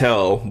easy to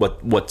tell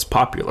what's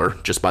popular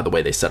just by the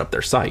way they set up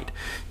their site,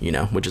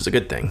 which is a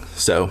good thing.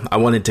 So I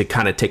wanted to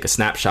kind of take a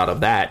snapshot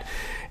of that.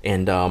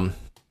 And,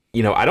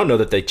 I don't know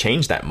that they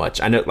changed that much.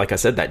 I know, like I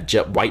said, that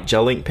white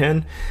gel ink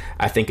pen,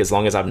 I think as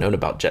long as I've known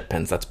about jet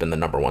pens, that's been the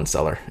number one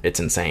seller. It's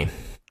insane.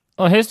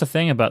 Well, here's the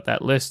thing about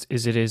that list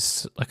is it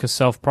is like a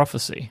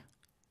self-prophecy.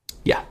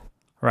 Yeah.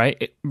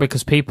 Right?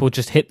 Because people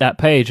just hit that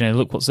page and they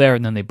look what's there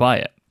and then they buy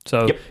it.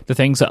 So The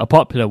things that are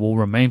popular will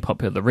remain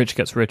popular. The rich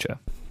gets richer.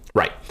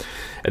 Right.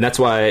 And that's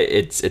why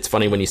it's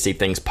funny when you see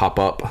things pop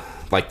up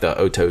like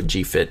the Otto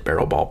G-Fit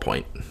barrel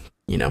ballpoint,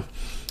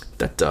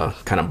 that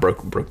kind of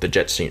broke the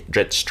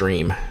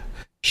Jetstream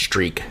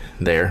streak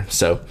there.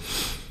 So,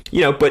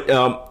 but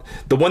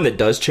the one that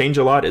does change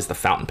a lot is the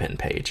fountain pen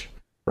page,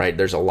 right?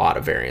 There's a lot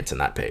of variance in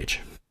that page.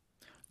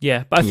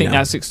 Yeah, but I think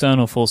that's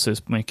external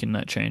forces making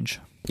that change.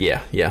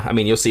 Yeah. I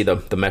mean, you'll see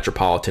the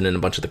Metropolitan and a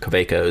bunch of the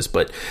Kavecos,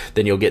 but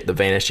then you'll get the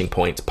vanishing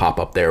points pop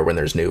up there when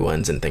there's new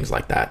ones and things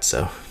like that.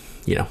 So,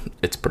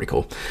 it's pretty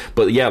cool.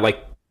 But yeah,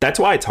 like that's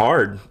why it's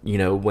hard,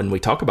 when we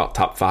talk about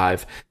top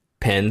 5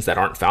 pens that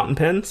aren't fountain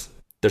pens,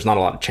 there's not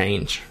a lot of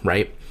change,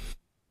 right?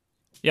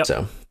 Yep.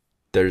 So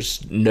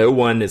there's no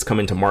one is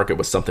coming to market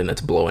with something that's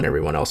blowing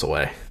everyone else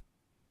away.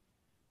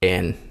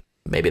 And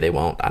maybe they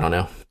won't. I don't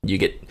know. You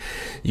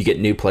get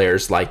new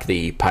players like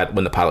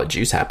when the Pilot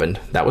Juice happened.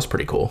 That was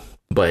pretty cool,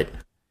 but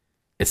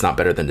it's not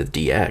better than the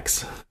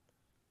DX.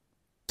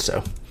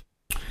 So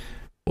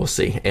we'll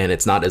see. And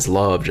it's not as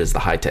loved as the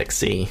High-Tech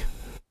C.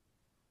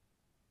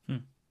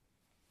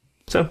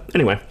 So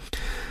anyway,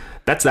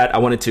 that's that. I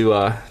wanted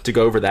to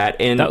go over that,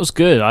 and that was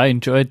good. I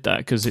enjoyed that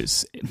because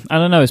it's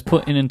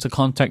putting into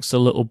context a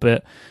little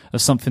bit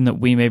of something that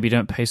we maybe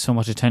don't pay so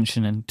much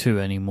attention into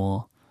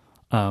anymore,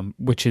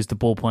 which is the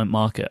ballpoint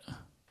market.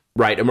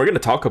 Right, and we're going to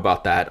talk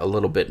about that a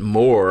little bit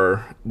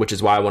more, which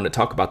is why I want to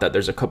talk about that.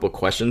 There's a couple of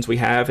questions we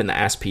have in the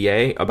Ask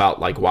PA about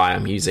like why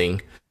I'm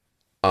using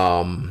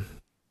not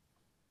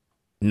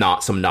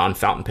some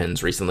non-fountain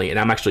pens recently, and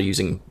I'm actually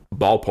using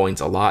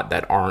ballpoints a lot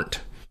that aren't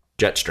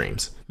jet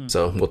streams.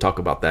 So we'll talk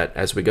about that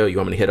as we go. You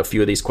want me to hit a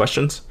few of these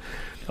questions?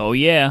 Oh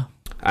yeah.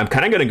 I'm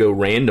kind of going to go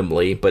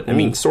randomly, but I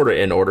mean, sort of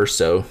in order.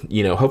 So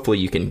hopefully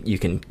you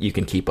can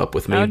keep up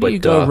with me. How do you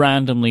go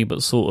randomly,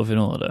 but sort of in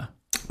order?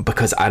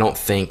 Because I don't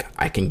think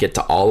I can get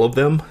to all of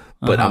them,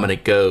 but I'm going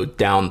to go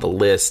down the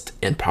list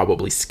and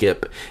probably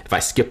skip. If I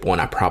skip one,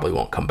 I probably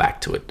won't come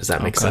back to it. Does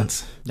that make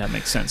sense? That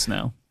makes sense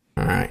now.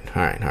 All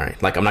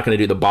right. Like, I'm not going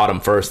to do the bottom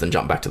first and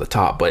jump back to the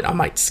top, but I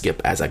might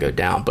skip as I go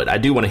down. But I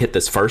do want to hit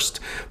this first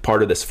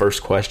part of this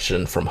first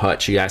question from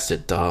Hutch. He asked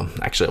it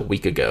actually a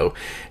week ago,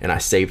 and I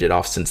saved it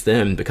off since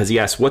then because he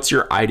asked, what's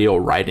your ideal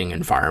writing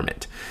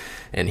environment?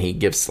 And he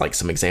gives like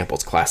some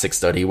examples: classic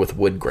study with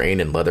wood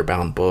grain and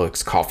leather-bound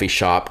books, coffee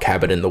shop,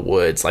 cabin in the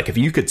woods. Like, if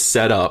you could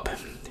set up,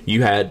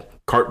 you had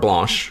carte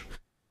blanche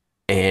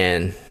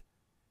and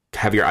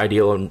have your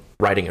ideal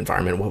writing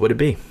environment, what would it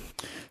be?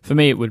 For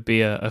me, it would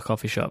be a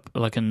coffee shop,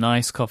 like a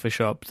nice coffee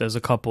shop. There's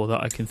a couple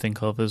that I can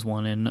think of. There's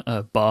one in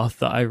Bath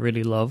that I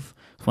really love.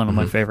 It's one of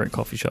my favorite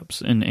coffee shops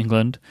in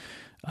England.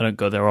 I don't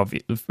go there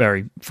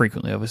very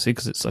frequently, obviously,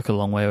 because it's like a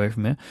long way away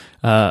from here.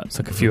 It's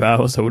like a few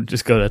hours. I would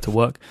just go there to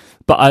work.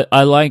 But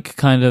I like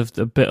kind of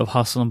a bit of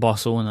hustle and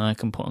bustle, and then I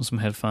can put on some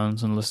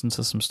headphones and listen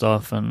to some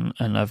stuff, and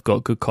I've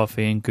got good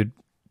coffee and good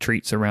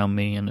treats around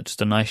me, and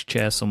just a nice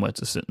chair somewhere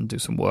to sit and do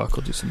some work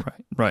or do some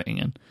writing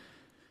in.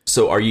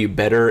 So are you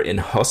better in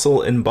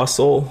hustle and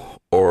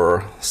bustle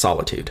or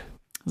solitude?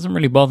 It doesn't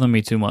really bother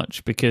me too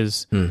much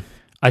because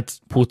I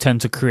will tend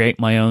to create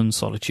my own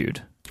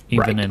solitude,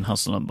 even in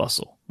hustle and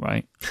bustle,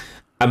 right?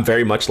 I'm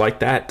very much like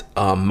that.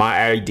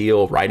 My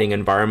ideal writing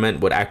environment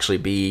would actually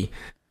be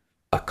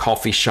a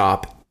coffee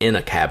shop in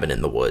a cabin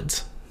in the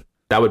woods.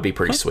 That would be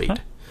pretty sweet.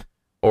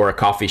 Or a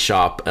coffee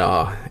shop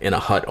in a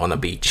hut on the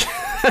beach.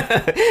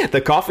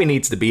 The coffee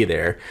needs to be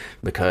there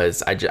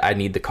because I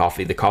need the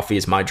coffee. The coffee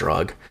is my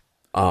drug.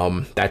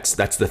 That's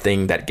the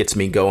thing that gets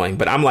me going.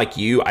 But I'm like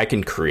you, I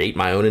can create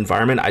my own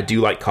environment. I do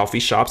like coffee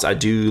shops. I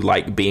do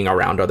like being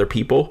around other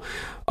people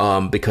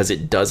because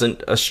it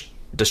doesn't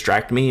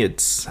distract me.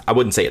 I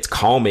wouldn't say it's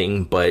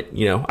calming, but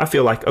I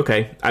feel like,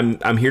 okay,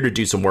 I'm here to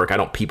do some work. I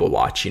don't people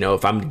watch.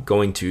 If I'm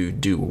going to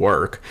do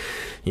work,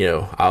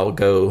 I'll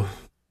go.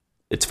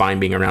 It's fine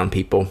being around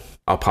people.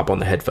 I'll pop on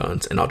the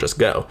headphones and I'll just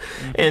go.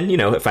 And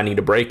if I need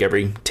a break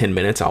every 10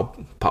 minutes, I'll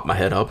pop my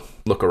head up,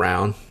 look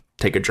around,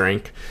 take a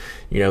drink,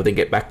 then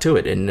get back to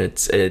it. And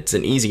it's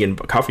an easy, and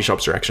coffee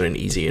shops are actually an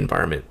easy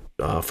environment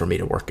for me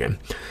to work in.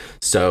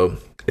 So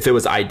if it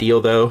was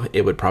ideal though,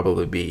 it would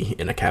probably be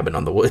in a cabin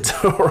on the woods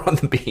or on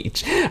the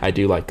beach. I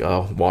do like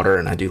water,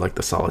 and I do like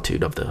the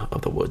solitude of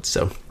the woods.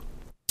 So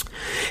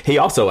he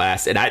also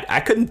asked, and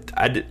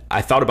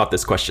I thought about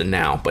this question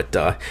now, but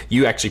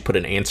you actually put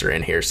an answer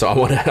in here, so I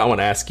want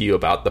to ask you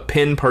about the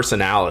pen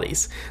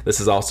personalities. This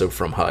is also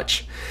from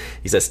Hutch.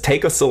 He says,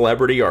 take a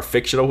celebrity or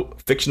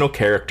fictional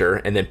character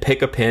and then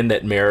pick a pen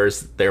that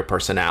mirrors their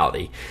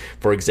personality.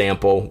 For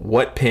example,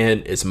 what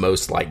pen is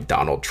most like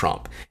Donald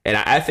Trump? And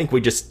I think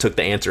we just took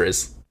the answer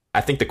as, I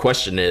think the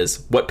question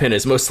is, what pen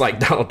is most like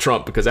Donald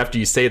Trump? Because after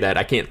you say that,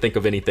 I can't think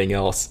of anything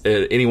else,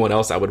 anyone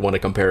else I would want to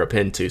compare a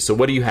pen to. So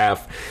what do you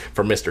have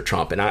for Mr.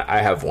 Trump? And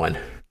I have one.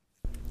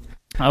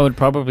 I would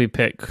probably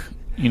pick,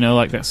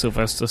 like that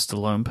Sylvester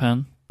Stallone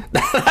pen.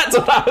 That's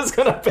what I was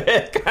going to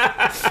pick.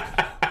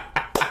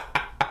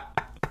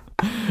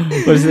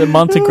 What is it,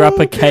 Monte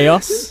Grappa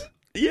Chaos?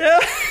 Yeah.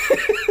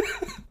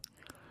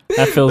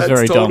 That feels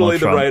very totally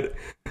Donald Trump.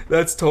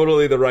 That's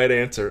totally the right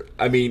answer.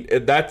 I mean,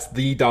 that's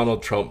the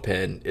Donald Trump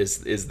pen is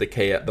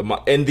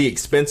the and the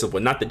expensive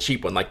one, not the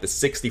cheap one, like the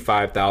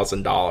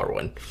 $65,000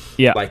 one.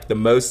 Yeah, like the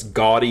most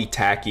gaudy,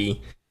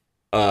 tacky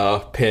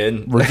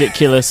pen,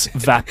 ridiculous,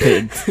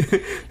 vapid,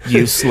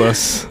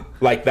 useless.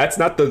 Like, that's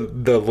not the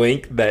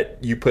link that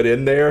you put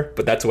in there,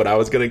 but that's what I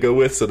was gonna go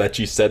with. So that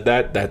you said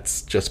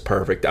that's just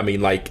perfect. I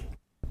mean, like,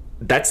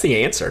 that's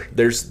the answer.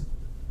 There's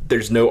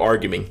no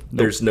arguing.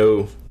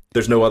 Nope.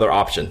 There's no other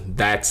option.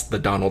 That's the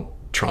Donald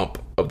Trump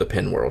of the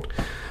pen world.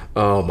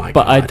 Oh my god!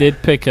 But I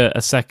did pick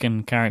a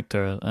second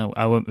character.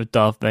 I went with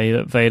Darth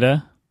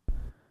Vader.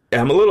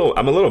 Yeah, I'm a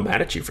little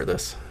mad at you for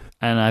this.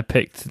 And I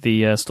picked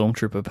the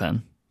Stormtrooper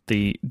pen,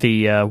 the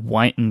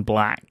white and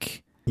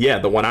black. Yeah,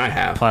 the one I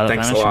have.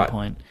 Thanks a lot.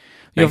 Point.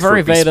 You're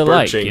very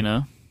Vader-like,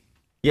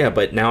 Yeah,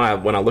 but now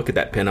when I look at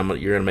that pen,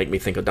 you're gonna make me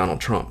think of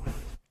Donald Trump.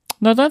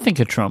 No, don't think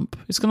of Trump.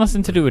 It's got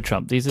nothing to do with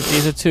Trump.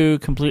 These are two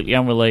completely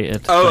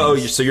unrelated. Oh,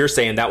 so you're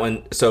saying that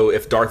one? So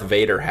if Darth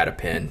Vader had a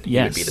pen, he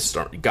would be the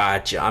Storm.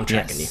 Gotcha. I'm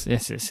tracking you.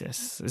 Yes.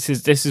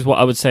 This is what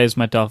I would say is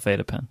my Darth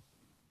Vader pen.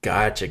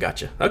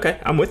 Gotcha. Okay,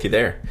 I'm with you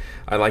there.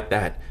 I like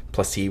that.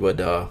 Plus, he would,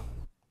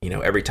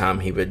 every time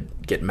he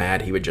would get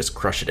mad, he would just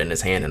crush it in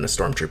his hand, and the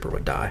Stormtrooper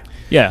would die.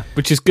 Yeah,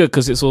 which is good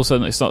because it's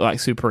not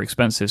like super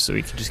expensive, so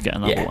he could just get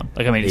another one.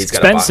 Like, I mean, it's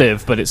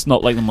expensive, but it's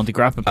not like the Monte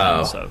Grappa pen.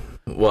 Oh. So.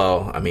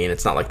 Well, I mean,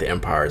 it's not like the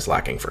Empire is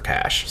lacking for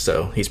cash,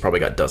 so he's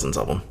probably got dozens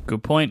of them.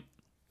 Good point.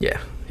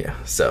 Yeah.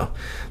 So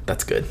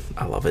that's good.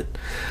 I love it.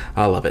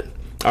 All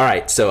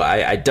right, so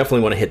I definitely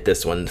want to hit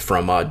this one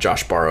from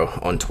Josh Barrow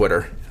on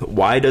Twitter.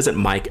 Why doesn't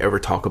Myke ever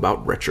talk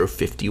about Retro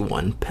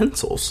 51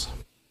 pencils?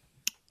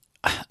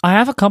 I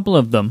have a couple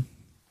of them.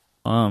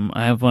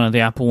 I have one of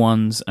the Apple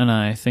ones, and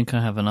I think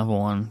I have another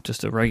one,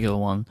 just a regular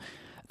one.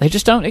 They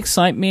just don't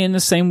excite me in the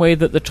same way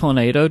that the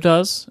Tornado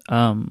does.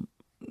 A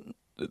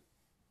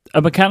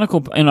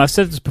mechanical, and I've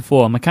said this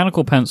before, a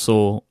mechanical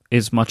pencil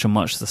is much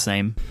the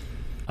same,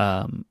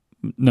 no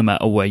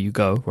matter where you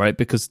go, right?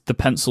 Because the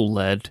pencil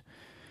lead,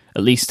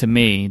 at least to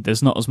me,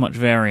 there's not as much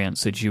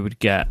variance as you would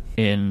get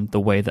in the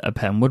way that a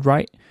pen would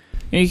write.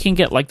 You can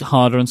get like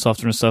harder and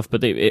softer and stuff,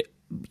 but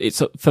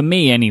it's for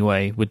me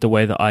anyway. With the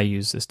way that I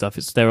use this stuff,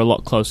 they're a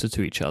lot closer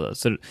to each other.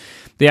 So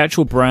the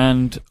actual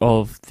brand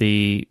of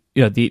the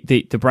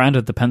brand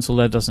of the pencil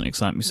lead doesn't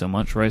excite me so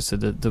much, right? So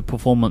the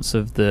performance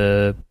of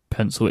the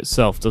pencil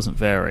itself doesn't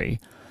vary.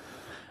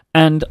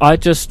 And I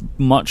just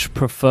much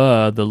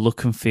prefer the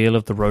look and feel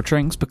of the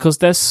Rotarings because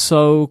they're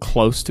so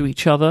close to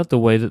each other. The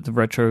way that the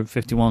Retro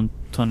 51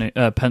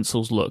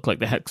 pencils look, like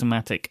the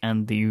Hexamatic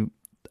and the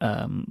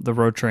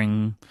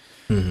Rotaring.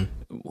 Mm-hmm.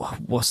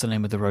 What's the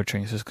name of the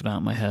Rotaring? It's just got out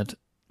of my head.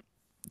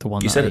 The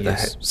one you that said I it,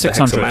 use. the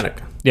 600. Hexamatic.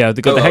 Yeah,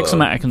 they got the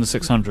Hexamatic and the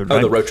 600. Right?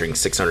 Oh, the Rotaring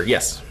 600.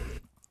 Yes.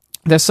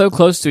 They're so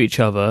close to each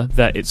other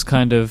that it's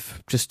kind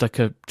of just like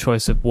a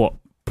choice of what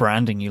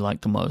branding you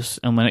like the most.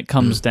 And when it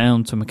comes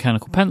down to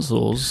mechanical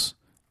pencils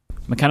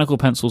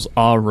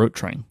are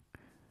Rotring,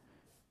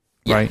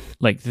 right?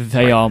 Like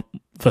they are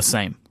the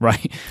same,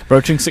 right?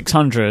 Rotring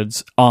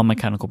 600s are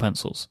mechanical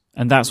pencils,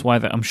 and that's why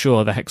I'm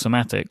sure the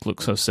Hexamatic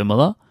looks so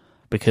similar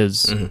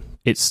because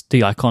it's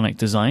the iconic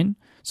design.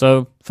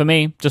 So for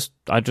me,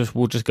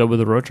 we'll just go with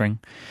the Rotring.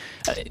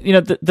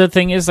 The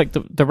thing is, like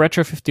the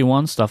Retro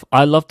 51 stuff,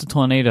 I love the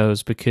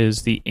Tornadoes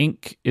because the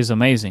ink is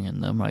amazing in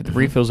them, right? The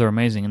refills are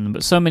amazing in them,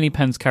 but so many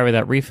pens carry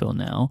that refill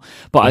now.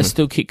 But I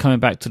still keep coming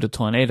back to the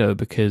Tornado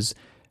because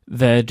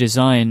their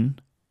design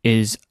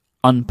is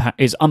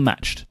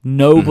unmatched.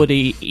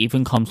 Nobody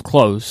even comes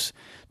close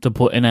to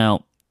putting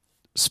out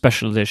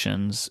special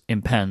editions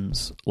in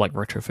pens like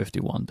Retro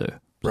 51 do.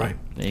 Right.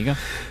 There you go.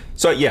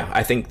 So, yeah,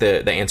 I think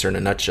the answer in a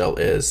nutshell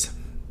is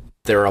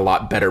there are a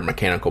lot better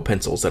mechanical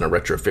pencils than a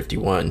Retro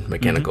 51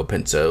 mechanical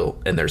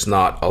pencil, and there's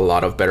not a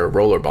lot of better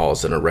roller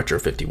balls than a Retro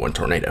 51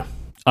 Tornado.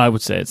 I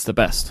would say it's the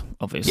best,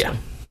 obviously. Yeah.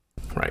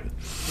 Right.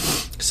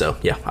 So,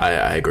 yeah,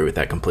 I agree with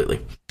that completely.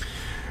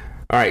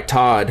 All right,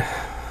 Todd,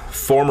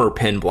 former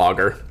pen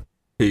blogger,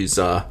 who's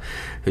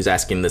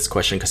asking this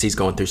question because he's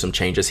going through some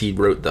changes. He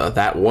wrote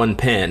that one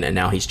pen, and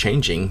now he's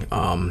changing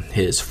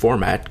his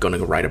format, going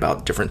to write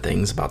about different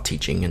things about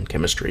teaching and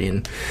chemistry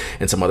and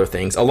some other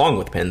things, along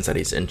with pens that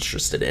he's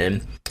interested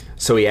in.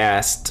 So he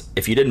asked,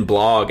 if you didn't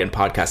blog and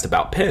podcast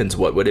about pens,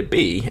 what would it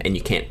be? And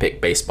you can't pick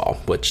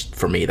baseball, which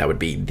for me, that would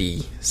be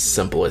the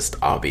simplest,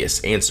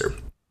 obvious answer.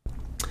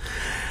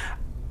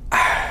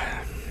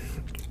 I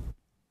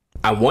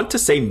want to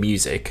say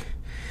music,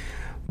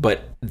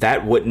 but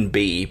that wouldn't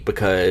be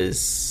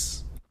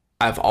because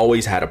I've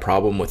always had a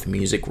problem with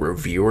music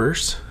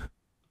reviewers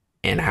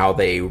and how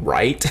they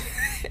write,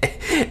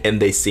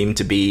 and they seem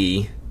to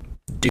be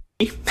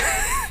doomy.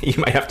 You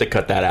might have to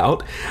cut that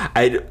out.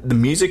 The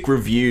music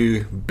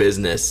review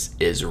business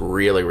is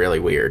really, really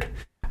weird.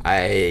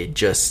 I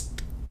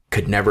just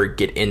could never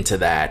get into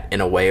that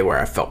in a way where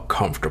I felt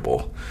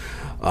comfortable.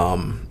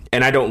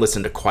 And I don't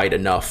listen to quite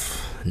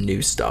enough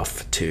new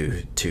stuff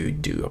to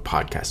do a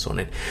podcast on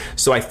it.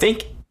 So I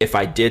think if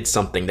I did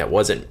something that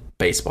wasn't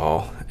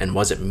baseball and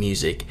wasn't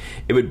music,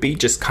 it would be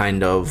just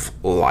kind of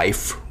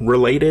life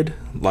related,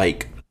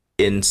 like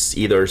in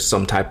either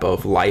some type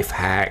of life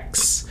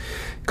hacks,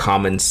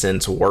 common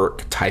sense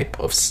work type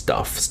of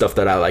stuff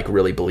that I like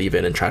really believe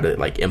in and try to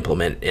like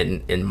implement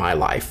in my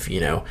life,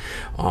 not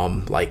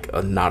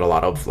a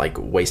lot of like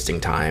wasting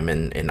time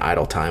and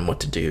idle time, what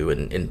to do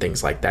and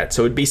things like that.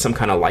 So it'd be some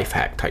kind of life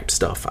hack type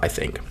stuff, I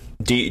think.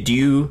 Do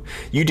you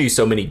do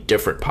so many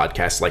different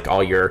podcasts, like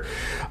all your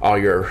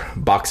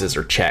boxes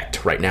are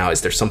checked right now?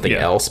 Is there something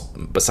else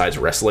besides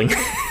wrestling?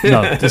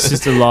 No, this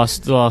is the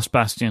last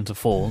bastion to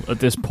fall. At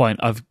this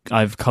point,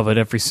 I've covered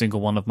every single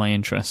one of my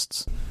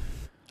interests.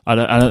 I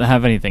don't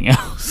have anything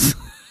else.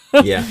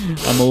 Yeah.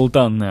 I'm all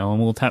done now. I'm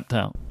all tapped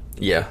out.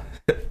 Yeah.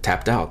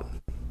 Tapped out.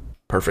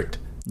 Perfect.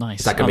 Nice.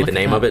 Is that going to be the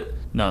name of it?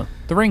 No.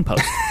 The Ring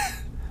Post.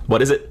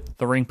 What is it?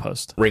 The Ring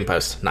Post. Ring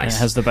Post. Nice. And it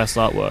has the best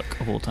artwork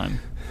of all time.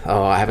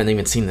 Oh, I haven't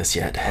even seen this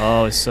yet.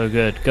 Oh, it's so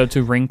good. Go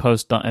to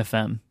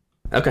ringpost.fm.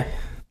 Okay.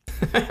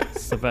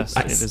 It's the best.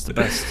 Nice. It is the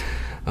best.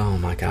 Oh,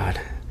 my God.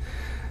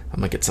 I'm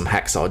going to get some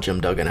Hacksaw Jim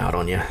Duggan out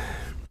on you.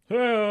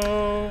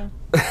 Hello.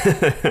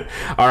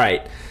 All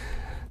right.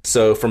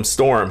 So from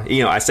Storm,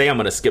 I say I'm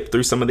going to skip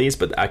through some of these,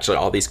 but actually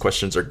all these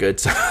questions are good.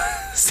 So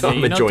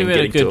I'm enjoying getting to them. You're not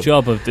doing a good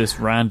job of this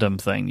random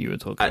thing you were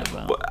talking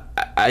about.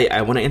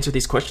 I want to answer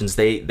these questions.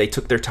 They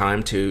took their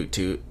time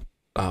to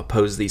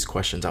pose these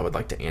questions. I would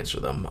like to answer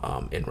them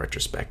in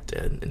retrospect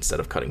instead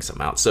of cutting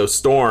some out. So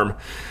Storm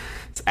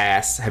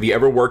asks, have you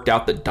ever worked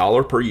out the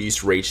dollar per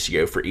use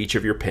ratio for each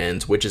of your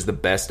pens? Which is the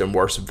best and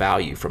worst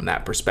value from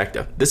that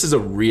perspective? This is a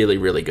really,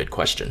 really good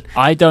question.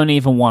 I don't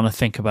even want to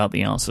think about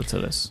the answer to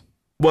this.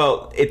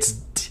 Well,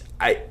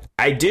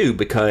 I do,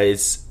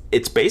 because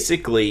it's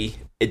basically,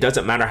 it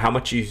doesn't matter how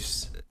much you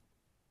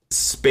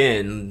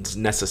spend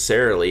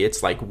necessarily.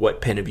 It's like, what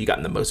pen have you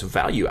gotten the most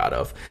value out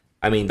of?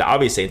 I mean, the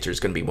obvious answer is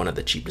going to be one of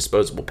the cheap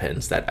disposable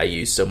pens that I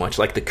use so much.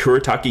 Like the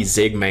Kuretake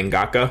Zig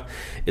Mangaka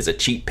is a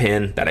cheap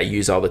pen that I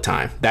use all the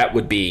time. That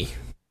would be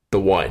the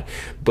one.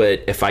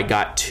 But if I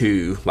got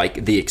to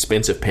like the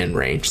expensive pen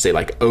range, say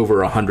like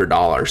over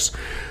 $100,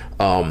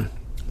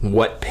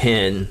 what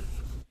pen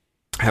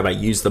have I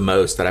used the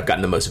most that I've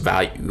gotten the most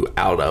value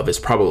out of is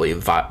probably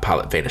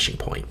Pilot Vanishing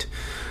Point.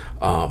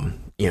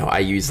 I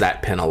use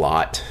that pen a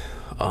lot.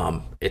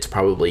 I've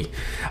probably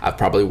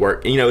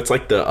worked, it's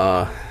like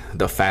the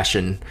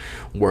fashion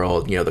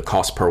world, the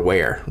cost per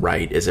wear,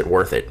 right? Is it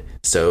worth it?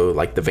 So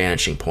like the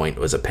Vanishing Point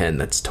was a pen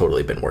that's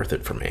totally been worth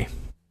it for me.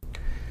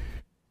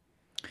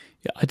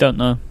 Yeah, I don't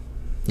know.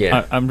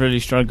 Yeah, I'm really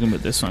struggling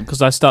with this one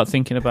because I start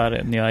thinking about it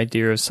and the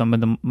idea of some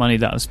of the money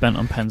that I've spent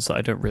on pens that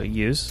I don't really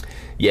use.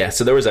 Yeah,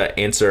 so there was a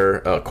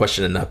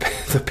question in the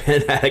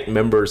Pen Addict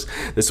members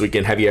this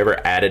weekend. Have you ever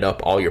added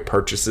up all your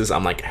purchases?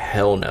 I'm like,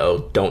 hell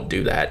no, don't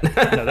do that.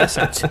 No, that's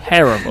a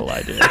terrible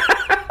idea.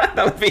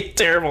 That would be a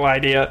terrible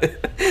idea.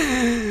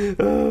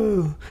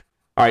 Oh.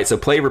 All right, so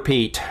Play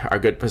Repeat,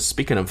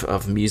 speaking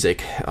of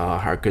music,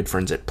 our good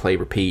friends at Play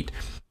Repeat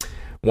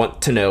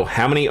want to know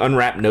how many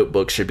unwrapped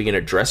notebooks should be in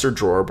a dresser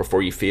drawer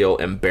before you feel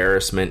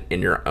embarrassment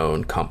in your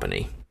own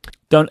company.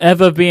 Don't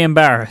ever be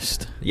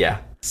embarrassed. Yeah,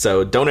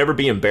 so don't ever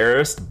be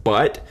embarrassed,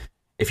 but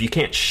if you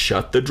can't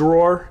shut the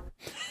drawer,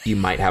 you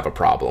might have a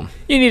problem.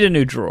 You need a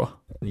new drawer.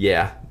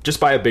 Yeah,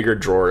 just buy a bigger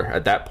drawer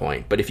at that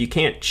point. But if you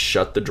can't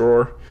shut the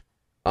drawer,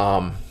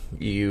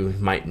 you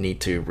might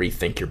need to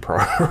rethink your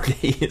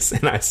priorities.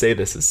 And I say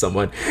this as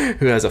someone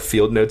who has a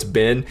field notes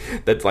bin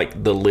that's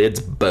like the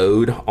lid's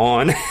bowed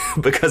on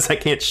because I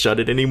can't shut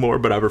it anymore,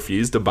 but I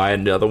refuse to buy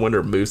another one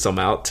or move some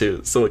out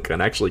so it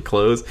can actually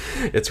close.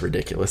 It's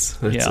ridiculous.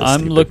 It's so I'm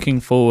stupid. looking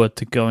forward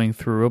to going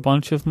through a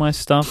bunch of my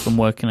stuff and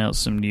working out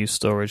some new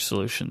storage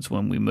solutions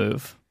when we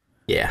move.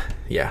 Yeah,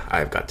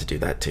 I've got to do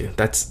that too.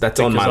 That's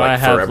on my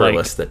forever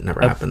list that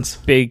never happens.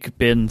 Big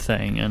bin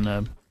thing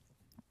and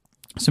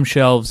some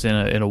shelves in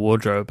a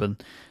wardrobe,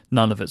 and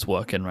none of it's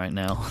working right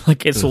now.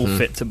 Like it's all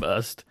fit to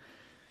burst.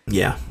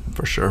 Yeah,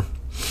 for sure.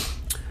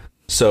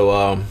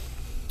 So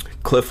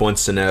Cliff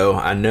wants to know,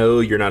 I know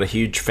you're not a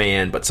huge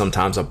fan, but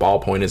sometimes a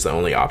ballpoint is the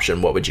only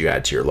option. What would you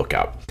add to your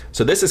lookout?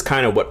 So this is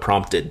kind of what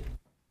prompted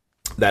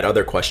that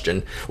other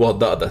question. Well,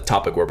 the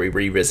topic where we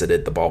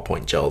revisited the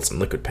ballpoint gels and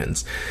liquid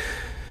pens,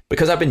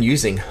 because I've been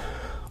using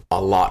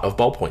a lot of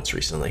ballpoints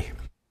recently.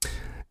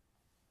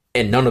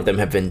 And none of them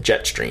have been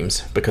jet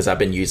streams because I've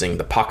been using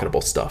the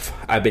pocketable stuff.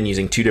 I've been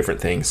using two different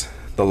things.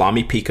 The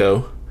Lamy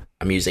Pico,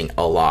 I'm using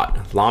a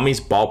lot. Lamy's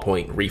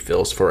ballpoint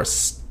refills for a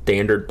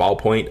standard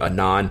ballpoint, a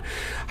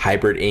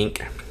non-hybrid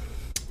ink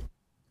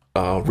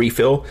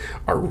refill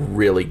are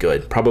really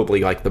good.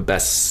 Probably like the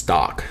best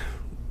stock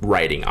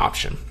writing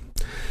option.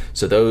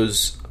 So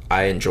those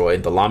I enjoy.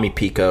 The Lamy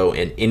Pico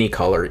in any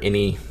color,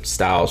 any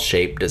style,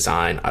 shape,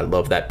 design. I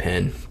love that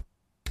pen.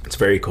 It's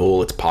very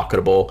cool. It's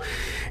pocketable.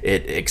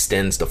 It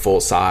extends to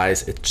full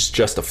size. It's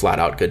just a flat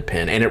out good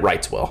pen, and it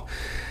writes well.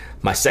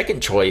 My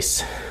second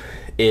choice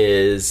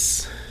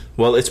is,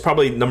 well, it's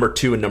probably number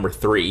 2 and number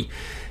 3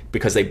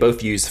 because they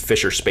both use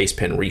Fisher Space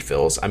Pen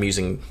refills. I'm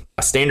using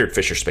a standard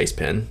Fisher Space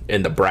Pen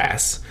in the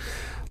brass.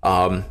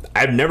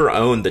 I've never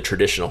owned the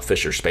traditional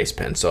Fisher Space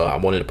Pen, so I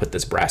wanted to put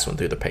this brass one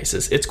through the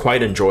paces. It's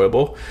quite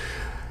enjoyable.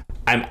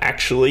 I'm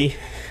actually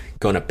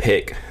going to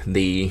pick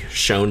the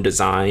Shown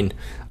Design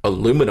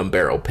aluminum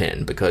barrel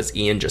pen because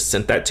Ian just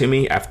sent that to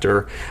me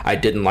after I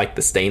didn't like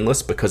the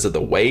stainless because of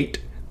the weight.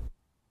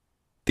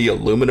 The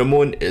aluminum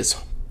one is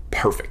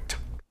perfect.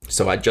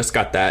 So I just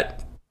got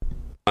that.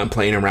 I'm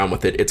playing around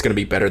with it. It's going to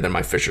be better than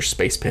my Fisher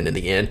Space Pen in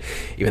the end,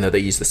 even though they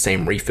use the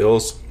same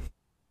refills.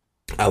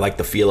 I like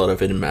the feel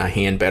of it in my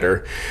hand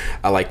better.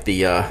 I like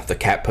the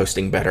cap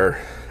posting better,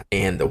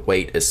 and the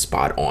weight is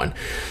spot on.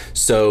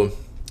 So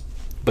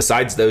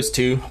besides those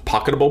two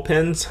pocketable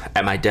pens,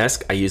 at my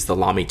desk, I use the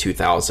Lamy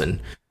 2000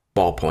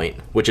 ballpoint,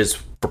 which is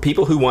for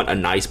people who want a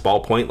nice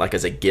ballpoint, like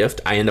as a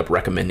gift. I end up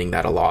recommending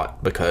that a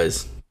lot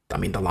because, I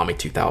mean, the Lamy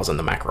 2000,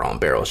 the macaron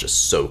barrel is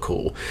just so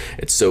cool.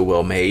 It's so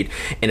well made,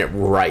 and it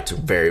writes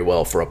very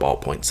well for a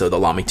ballpoint. So the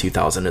Lamy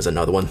 2000 is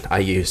another one I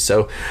use.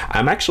 So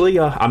I'm actually,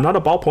 I'm not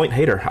a ballpoint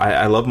hater.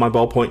 I love my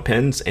ballpoint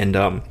pens,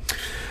 and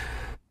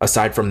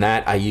aside from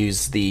that, I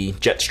use the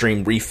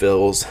Jetstream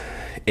refills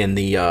in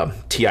the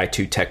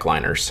TI2 Tech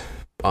liners.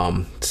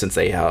 Since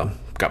they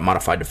got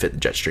modified to fit the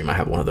Jetstream, I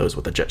have one of those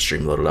with the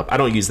Jetstream loaded up. I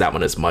don't use that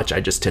one as much. I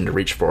just tend to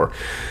reach for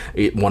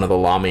one of the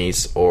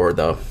Lamys or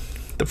the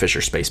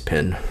Fisher Space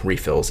Pen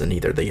refills in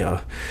either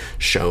the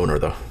Shown or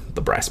the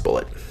brass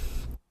bullet.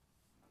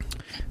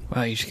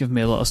 Wow, you just give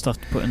me a lot of stuff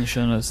to put in the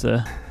show notes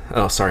there.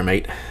 Oh, sorry,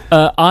 mate.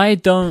 I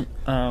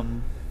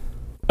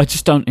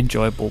just don't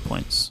enjoy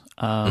ballpoints.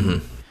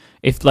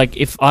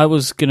 If I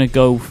was gonna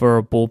go for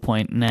a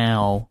ballpoint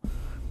now,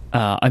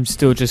 I'm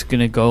still just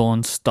gonna go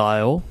on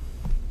style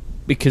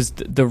because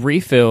the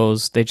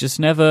refills they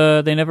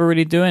never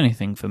really do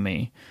anything for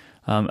me.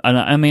 And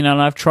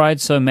I've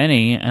tried so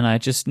many, and I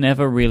just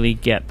never really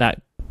get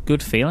that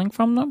good feeling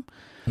from them.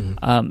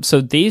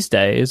 So these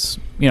days,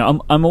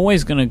 I'm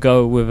always going to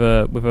go with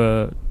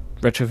a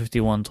Retro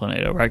 51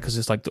 Tornado, right? Because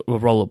it's like a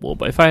rollerball.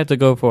 But if I had to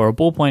go for a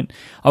ballpoint,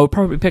 I would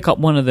probably pick up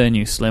one of their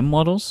new Slim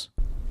models.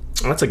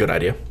 Oh, that's a good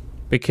idea.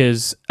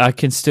 Because I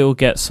can still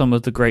get some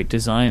of the great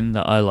design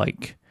that I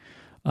like.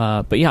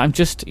 But yeah, I'm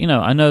just,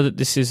 I know that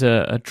this is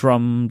a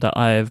drum that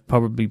I've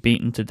probably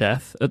beaten to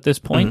death at this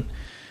point.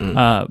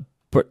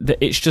 But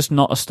it's just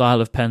not a style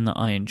of pen that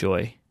I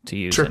enjoy to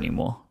use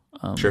anymore.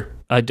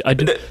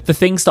 The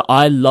things that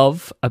I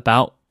love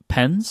about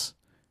pens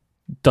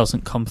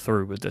doesn't come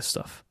through with this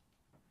stuff.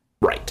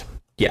 Right.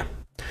 Yeah.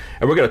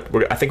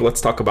 And I think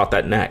let's talk about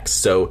that next.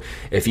 So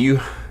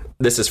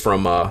this is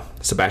from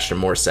Sebastian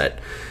Morset.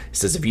 He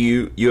says, if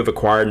you have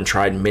acquired and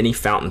tried many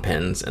fountain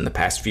pens in the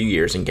past few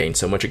years and gained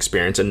so much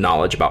experience and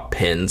knowledge about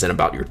pens and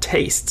about your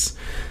tastes.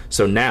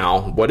 So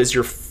now, what is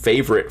your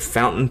favorite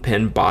fountain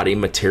pen body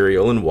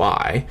material and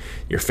why?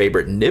 Your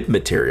favorite nib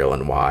material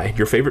and why?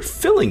 Your favorite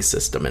filling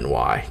system and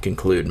why?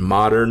 Conclude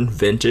modern,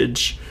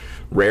 vintage,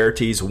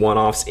 rarities,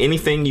 one-offs,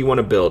 anything you want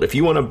to build. If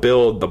you want to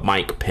build the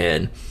Myke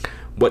pen,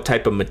 what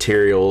type of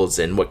materials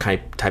and what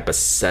type of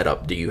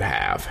setup do you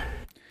have?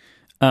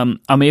 I'm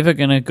either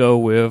going to go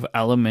with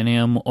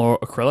aluminium or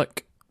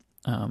acrylic.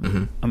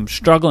 I'm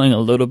struggling a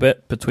little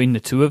bit between the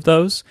two of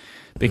those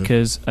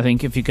because I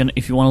think if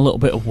you want a little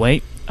bit of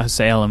weight, I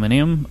say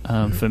aluminium.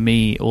 For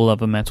me, all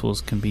other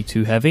metals can be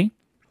too heavy.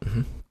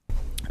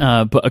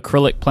 But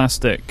acrylic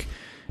plastic,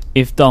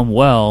 if done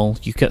well,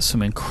 you get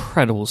some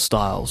incredible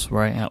styles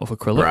right out of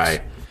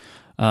acrylics.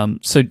 Right.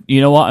 So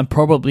you know what? I'm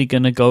probably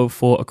going to go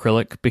for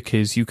acrylic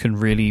because you can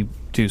really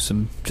do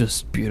some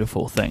just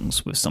beautiful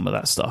things with some of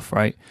that stuff,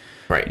 right?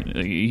 Right.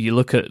 You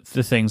look at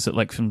the things that,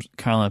 like, from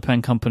Carolina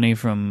Pen Company,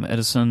 from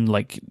Edison,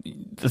 like,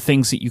 the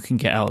things that you can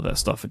get out of that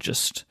stuff are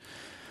just...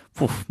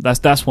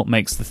 that's what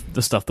makes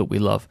the stuff that we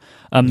love.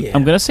 I'm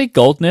going to say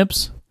gold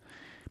nibs.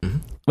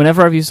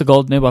 Whenever I've used a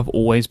gold nib, I've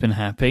always been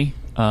happy.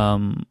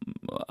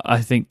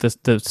 I think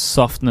the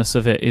softness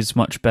of it is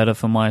much better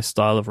for my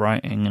style of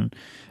writing, and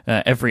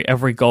every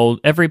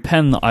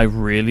pen that I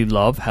really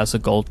love has a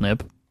gold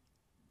nib.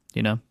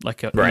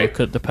 Look at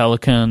the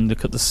Pelican,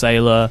 look at the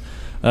Sailor,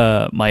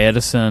 my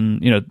Edison.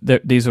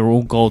 These are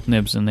all gold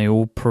nibs, and they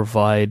all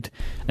provide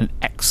an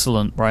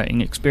excellent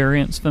writing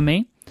experience for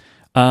me.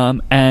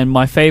 And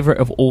my favorite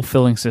of all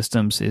filling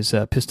systems is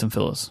piston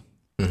fillers.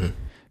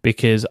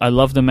 Because I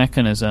love the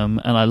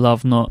mechanism, and I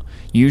love not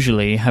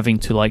usually having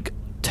to, like,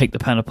 take the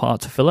pen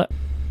apart to fill it.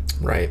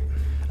 Right.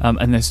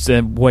 And it's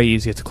way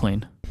easier to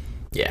clean.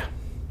 Yeah.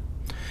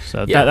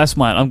 So that's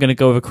mine. I'm going to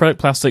go with acrylic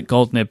plastic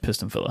gold nib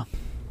piston filler.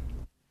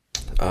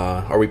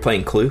 Are we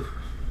playing Clue?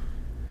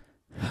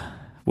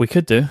 We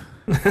could do.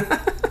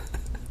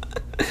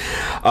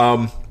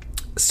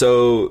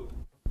 So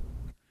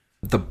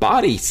the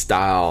body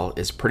style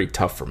is pretty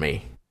tough for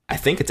me. I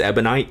think it's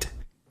ebonite.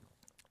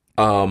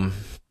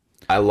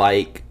 I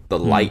like the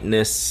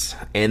lightness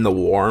and the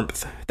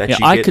warmth that you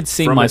get. I could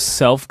see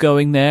myself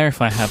going there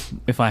if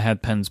I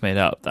had pens made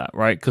out of that,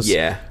 right? Because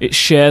it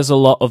shares a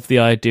lot of the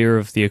idea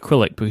of the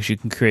acrylic because you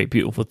can create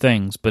beautiful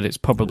things, but it's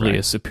probably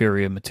a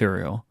superior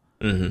material.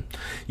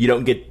 You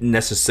don't get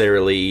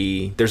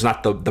necessarily... There's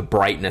not the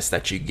brightness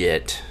that you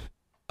get.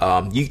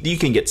 You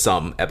can get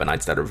some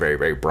ebonites that are very,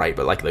 very bright,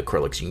 but like the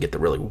acrylics, you can get the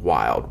really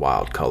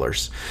wild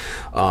colors.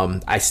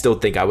 I still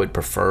think I would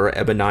prefer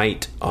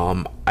ebonite.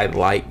 I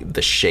like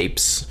the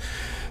shapes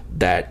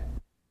that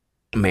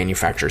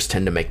manufacturers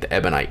tend to make the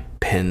ebonite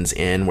pens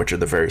in, which are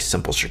the very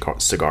simple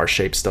cigar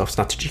shaped stuff. It's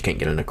not that you can't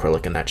get an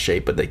acrylic in that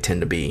shape, but they tend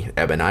to be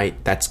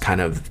ebonite. That's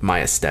kind of my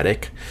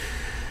aesthetic.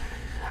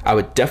 I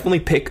would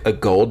definitely pick a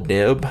gold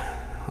nib,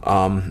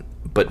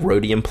 but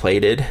rhodium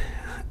plated.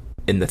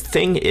 And the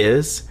thing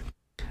is,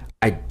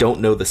 I don't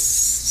know the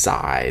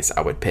size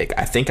I would pick.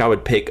 I think I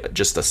would pick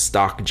just a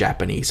stock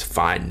Japanese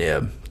fine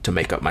nib to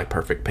make up my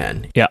perfect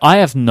pen. Yeah, I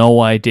have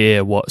no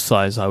idea what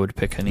size I would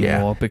pick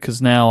anymore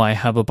because now I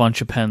have a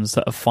bunch of pens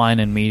that are fine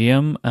and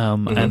medium,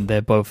 and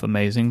they're both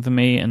amazing to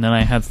me. And then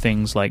I have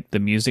things like the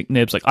music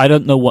nibs. Like, I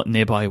don't know what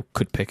nib I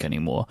could pick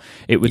anymore.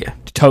 It would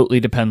totally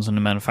depends on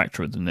the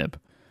manufacturer of the nib.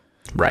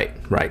 Right.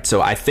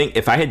 So I think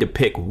if I had to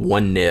pick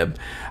one nib,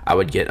 I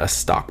would get a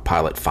stock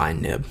Pilot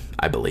fine nib,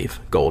 I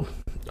believe, gold.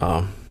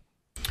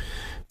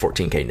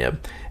 14K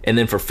nib. And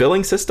then for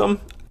filling system,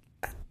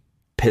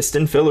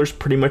 piston filler's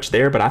pretty much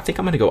there, but I think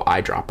I'm going to go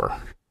eyedropper.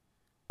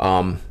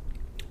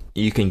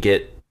 You can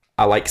get...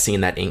 I like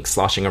seeing that ink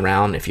sloshing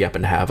around if you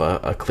happen to have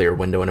a clear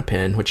window in a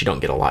pen, which you don't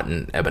get a lot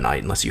in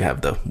ebonite unless you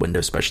have the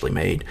window specially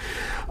made.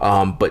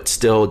 But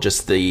still,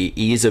 just the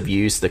ease of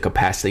use, the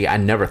capacity. I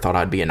never thought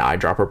I'd be an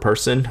eyedropper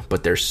person,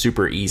 but they're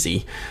super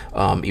easy,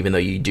 even though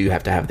you do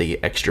have to have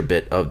the extra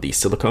bit of the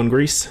silicone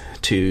grease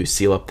to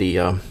seal up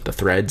the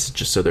threads,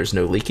 just so there's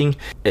no leaking.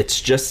 It's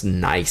just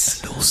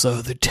nice. And also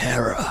the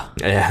Terra.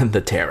 Yeah,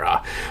 the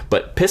Terra.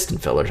 But piston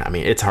fillers, I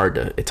mean, it's hard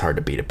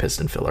to beat a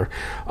piston filler.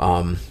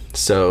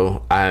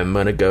 So I'm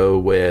going to go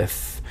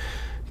with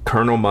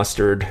Colonel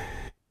Mustard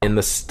in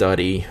the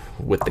study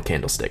with the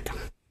candlestick.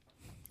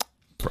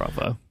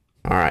 Bravo.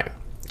 All right.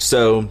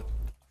 So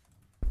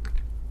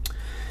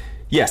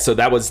yeah, so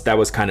that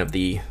was kind of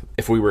the,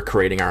 if we were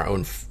creating our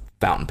own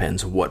fountain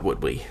pens, what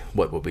would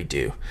we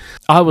do?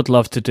 I would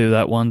love to do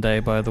that one day,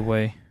 by the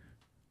way.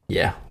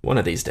 Yeah, one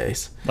of these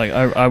days. Like,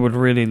 I would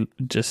really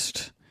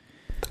just...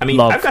 I mean,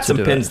 I've got some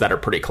pens that are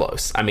pretty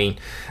close. I mean,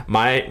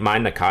 my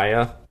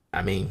Nakaya,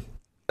 I mean,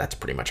 that's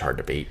pretty much hard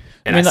to beat.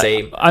 And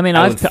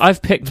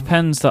I've picked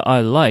pens that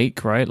I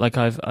like, right? Like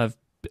I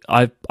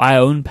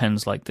own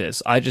pens like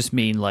this. I just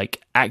mean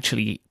like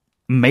actually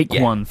make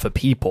one for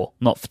people,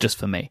 not just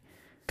for me.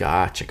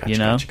 Gotcha. You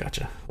know?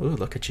 Gotcha. Ooh,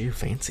 look at you,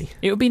 fancy.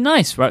 It would be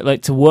nice, right?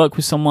 Like to work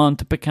with someone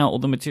to pick out all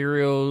the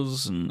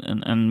materials and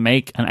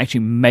actually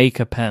make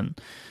a pen,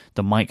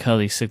 the Myke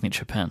Hurley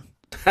signature pen.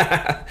 You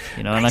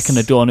know, nice. And I can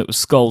adorn it with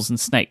skulls and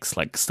snakes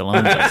like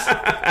Stallone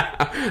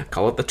does.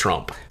 Call it the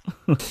Trump.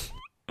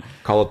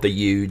 Call it the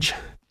huge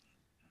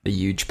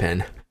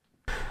pen.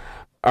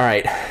 All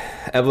right,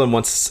 Evelyn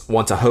wants a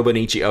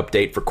Hobonichi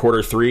update for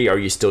Q3. Are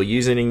you still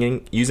using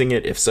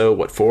it? If so,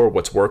 what for?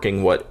 What's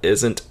working? What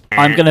isn't?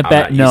 I'm gonna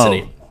bet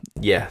no.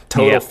 Yeah,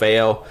 total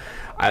fail.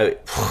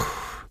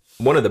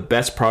 One of the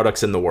best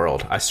products in the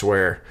world. I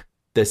swear,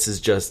 this is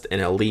just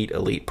an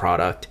elite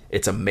product.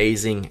 It's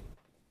amazing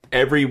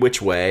every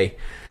which way.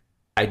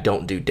 I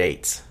don't do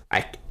dates.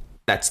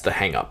 That's the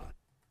hang up.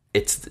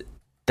 It's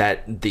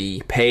that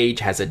the page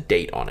has a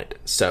date on it.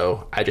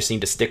 So I just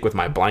need to stick with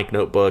my blank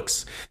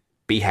notebooks,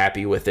 be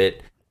happy with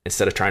it,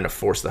 instead of trying to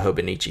force the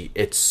Hobonichi.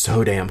 It's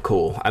so damn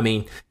cool. I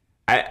mean,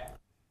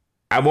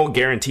 I won't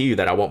guarantee you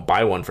that I won't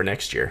buy one for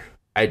next year.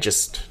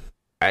 It's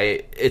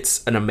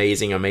an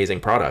amazing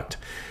product.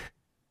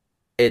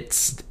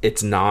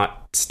 It's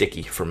not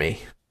sticky for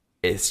me.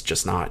 It's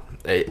just not.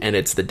 And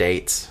it's the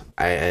dates.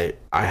 I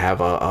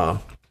have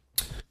a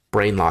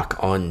brain lock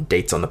on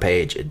dates on the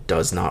page. It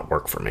does not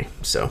work for me.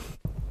 So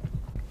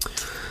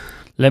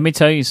let me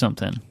tell you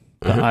something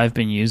that I've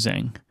been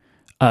using.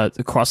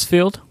 The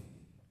Crossfield.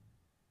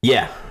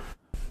 Yeah.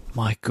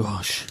 My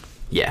gosh.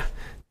 Yeah.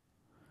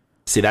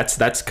 See,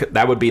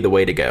 that would be the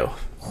way to go,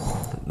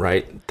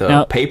 right?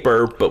 The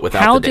paper, but without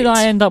the dates. How did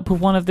I end up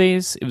with one of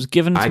these? It was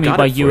given to me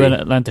by you in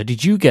Atlanta.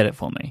 Did you get it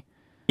for me?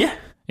 Yeah.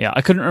 Yeah,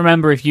 I couldn't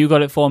remember if you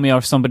got it for me or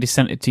if somebody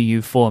sent it to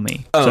you for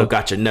me. Oh, so,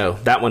 gotcha. No,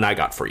 that one I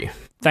got for you.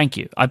 Thank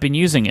you. I've been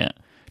using it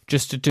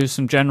just to do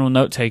some general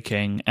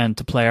note-taking and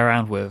to play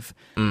around with.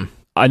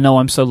 I know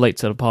I'm so late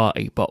to the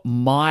party, but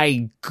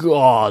my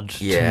God,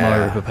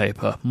 tomorrow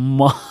paper.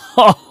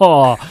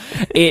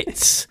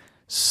 It's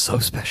so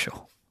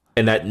special.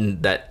 And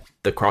that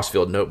the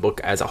Crossfield notebook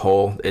as a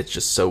whole, it's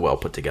just so well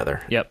put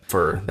together. Yep.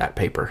 For that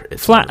paper.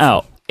 It's flat wonderful.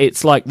 Out.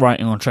 It's like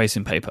writing on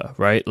tracing paper,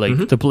 right?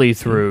 Like the bleed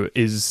through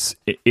it's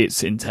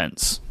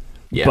intense.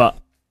 Yeah. But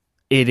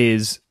it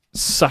is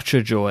such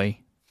a joy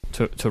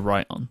to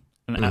write on.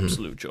 An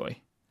absolute joy.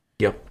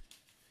 Yep.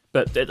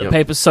 But the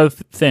paper's so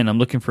thin. I'm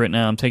looking for it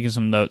now. I'm taking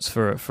some notes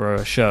for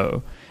a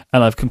show,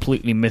 and I've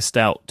completely missed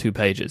out 2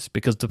 pages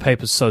because the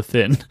paper's so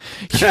thin.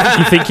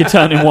 You think you're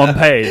turning 1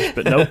 page,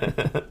 but nope.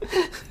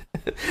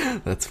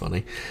 That's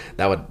funny.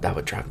 That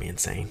would drive me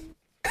insane.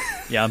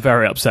 Yeah, I'm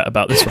very upset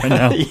about this right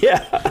now.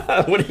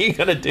 Yeah. What are you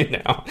gonna do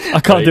now?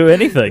 I can't do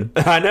anything.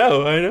 I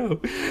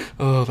know.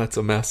 Oh, that's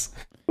a mess.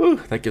 Ooh,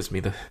 that gives me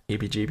the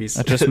heebie-jeebies.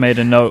 I just made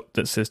a note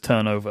that says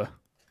turnover.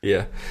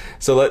 Yeah.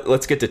 So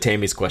let's get to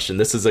Tammy's question.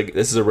 This is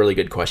a really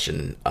good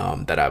question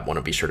that I want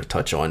to be sure to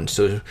touch on.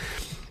 So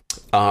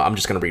I'm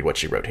just going to read what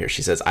she wrote here.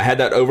 She says, I had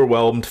that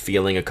overwhelmed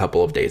feeling a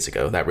couple of days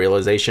ago. That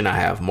realization I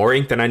have more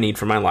ink than I need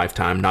for my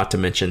lifetime, not to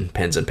mention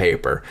pens and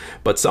paper.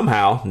 But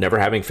somehow, never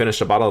having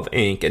finished a bottle of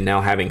ink and now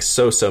having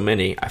so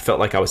many, I felt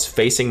like I was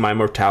facing my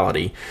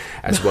mortality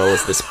as well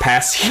as this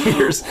past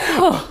year's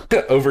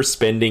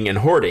overspending and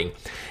hoarding.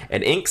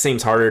 And ink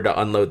seems harder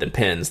to unload than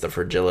pens. The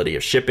fragility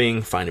of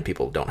shipping, finding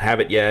people who don't have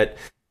it yet.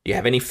 Do you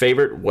have any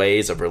favorite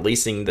ways of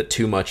releasing the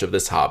too much of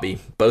this hobby,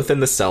 both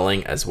in the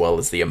selling as well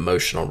as the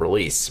emotional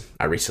release?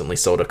 I recently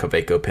sold a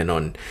Kaweco pen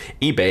on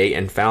eBay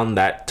and found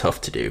that tough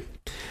to do.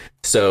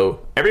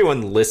 So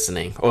everyone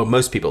listening, or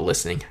most people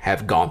listening,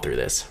 have gone through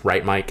this,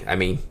 right, Myke? I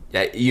mean,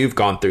 you've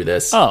gone through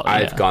this.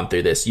 I've gone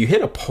through this. You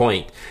hit a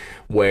point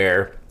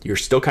where you're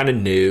still kind of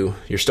new.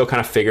 You're still kind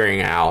of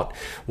figuring out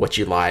what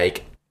you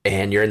like.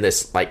 And you're in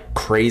this like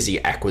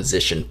crazy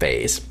acquisition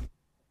phase.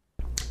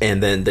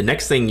 And then the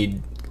next thing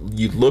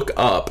you look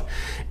up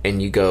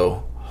and you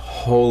go,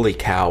 holy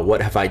cow,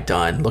 what have I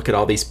done? Look at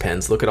all these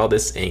pens, look at all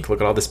this ink, look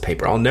at all this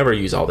paper. I'll never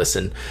use all this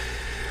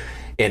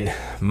in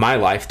my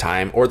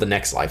lifetime or the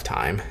next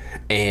lifetime.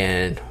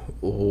 And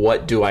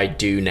what do I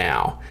do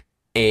now?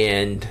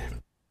 And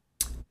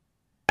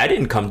I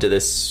didn't come to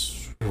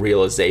this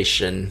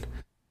realization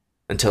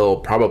until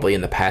probably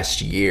in the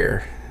past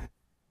year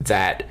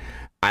that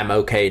I'm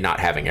okay not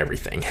having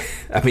everything.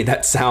 I mean,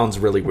 that sounds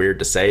really weird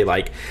to say,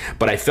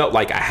 but I felt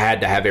like I had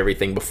to have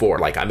everything before.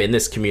 Like, I'm in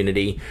this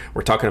community,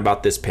 we're talking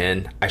about this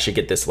pen, I should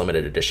get this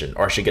limited edition,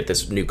 or I should get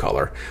this new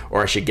color,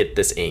 or I should get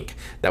this ink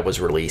that was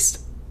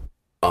released,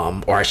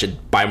 or I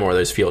should buy more of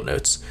those field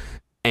notes.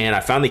 And I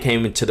finally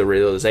came to the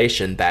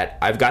realization that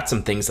I've got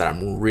some things that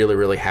I'm really,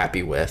 really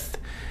happy with,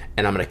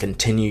 and I'm going to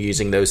continue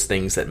using those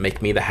things that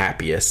make me the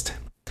happiest.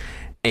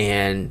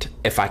 And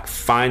if I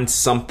find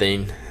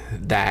something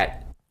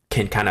that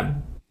can kind of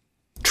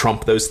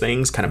trump those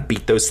things, kind of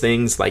beat those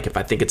things, like if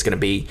I think it's going to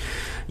be,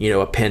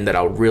 a pen that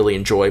I'll really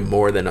enjoy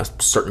more than a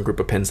certain group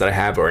of pens that I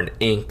have, or an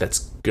ink that's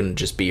going to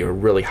just be a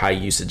really high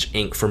usage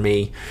ink for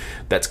me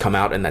that's come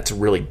out and that's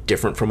really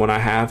different from what I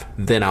have,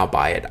 then I'll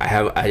buy it.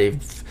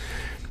 I've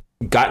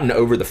gotten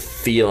over the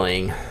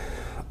feeling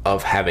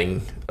of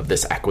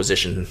this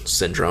acquisition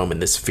syndrome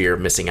and this fear of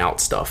missing out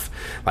stuff.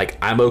 Like,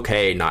 I'm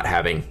okay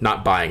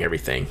not buying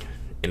everything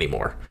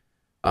anymore.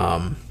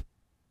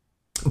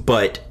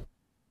 But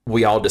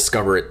we all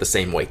discover it the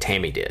same way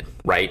Tammy did,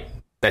 right?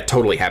 That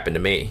totally happened to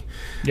me.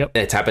 Yep.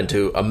 It's happened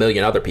to a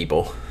million other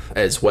people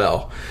as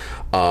well.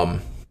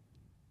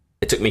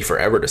 It took me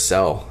forever to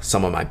sell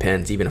some of my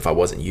pens, even if I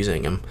wasn't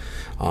using them.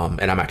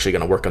 And I'm actually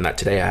going to work on that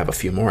today. I have a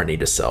few more I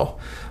need to sell.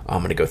 I'm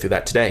going to go through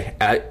that today.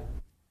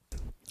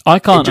 I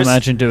can't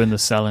imagine doing the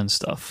selling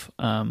stuff.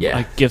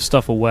 I give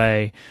stuff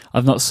away.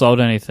 I've not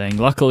sold anything.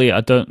 Luckily, I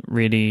don't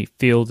really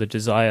feel the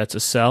desire to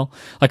sell.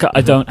 Like,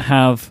 I don't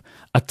have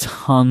a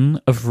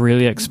ton of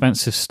really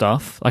expensive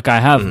stuff. Like,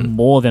 I have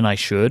more than I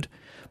should,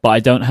 but I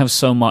don't have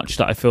so much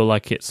that I feel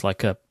like it's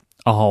like a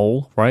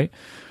hole, right?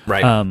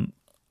 Right.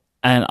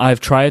 And I've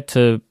tried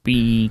to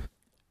be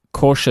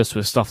cautious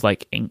with stuff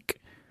like ink.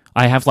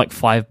 I have like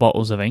 5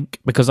 bottles of ink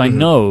because I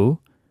know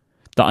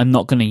that I'm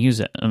not going to use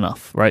it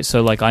enough, right?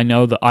 So, like, I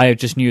know that I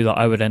just knew that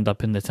I would end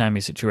up in the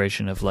Tammy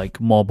situation of, like,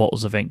 more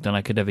bottles of ink than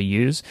I could ever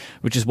use,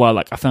 which is why,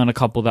 like, I found a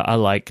couple that I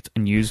liked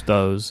and used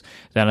those.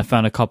 Then I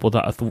found a couple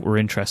that I thought were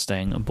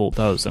interesting and bought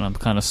those, and I'm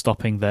kind of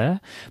stopping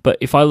there. But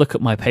if I look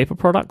at my paper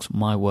products,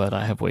 my word,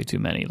 I have way too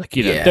many. Like,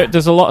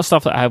 there's a lot of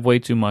stuff that I have way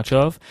too much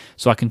of,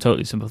 so I can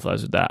totally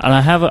sympathize with that. And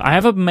I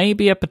have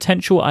maybe a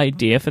potential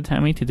idea for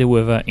Tammy to deal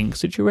with her ink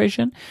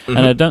situation, and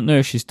I don't know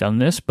if she's done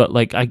this, but,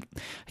 like, I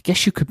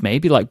guess you could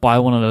maybe, like,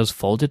 buy one of those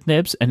folded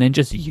nibs and then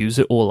just use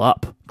it all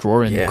up,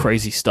 draw in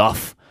crazy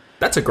stuff.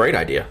 That's a great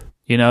idea.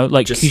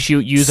 Like, because you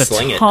use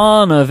a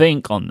ton of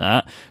ink on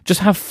that,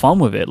 just have fun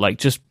with it. Like,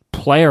 just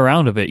play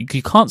around with it.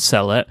 You can't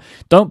sell it.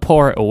 Don't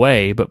pour it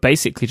away, but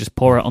basically just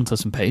pour it onto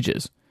some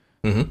pages.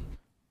 Mm-hmm.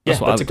 Yeah,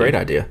 that's a great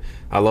idea.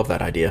 I love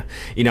that idea.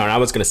 And I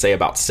was going to say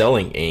about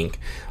selling ink,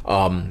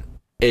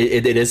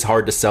 it is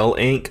hard to sell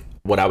ink.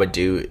 What I would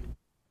do,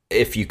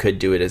 if you could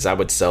do it, is I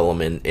would sell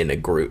them in a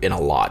group, in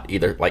a lot,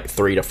 either like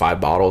 3 to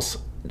 5 bottles.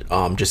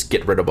 Just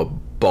get rid of a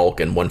bulk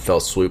in one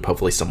fell swoop.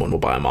 Hopefully someone will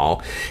buy them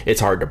all.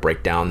 It's hard to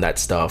break down that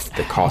stuff.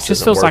 The cost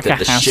isn't worth it. It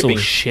just feels like a hassle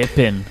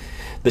shipping.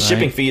 The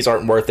shipping fees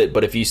aren't worth it,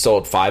 but if you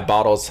sold 5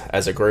 bottles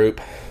as a group,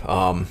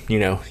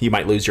 you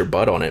might lose your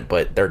butt on it,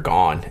 but they're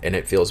gone, and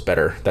it feels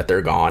better that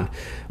they're gone.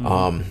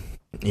 And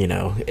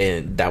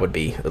that would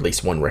be at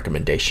least one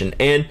recommendation.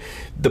 And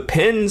the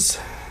pens,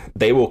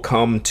 they will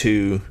come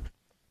to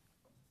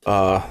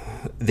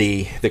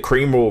the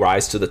cream will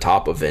rise to the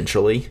top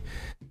eventually,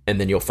 and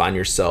then you'll find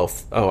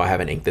yourself, I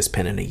haven't inked this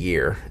pen in a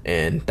year,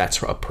 and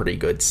that's a pretty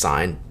good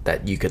sign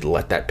that you could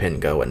let that pen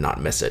go and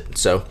not miss it.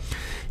 So,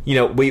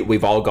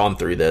 we've all gone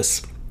through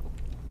this,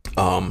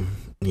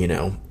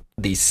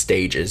 these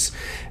stages,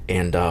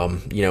 and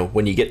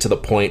when you get to the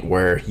point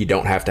where you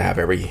don't have to have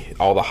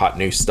all the hot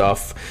new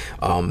stuff,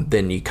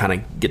 then you kind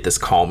of get this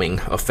calming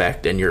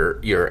effect, and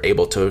you're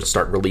able to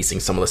start releasing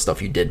some of the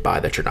stuff you did buy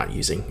that you're not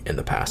using in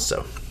the past.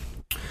 So,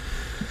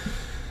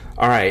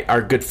 all right,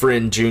 our good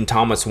friend June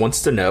Thomas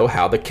wants to know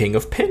how the King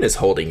of Pen is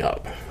holding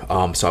up.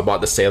 So I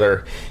bought the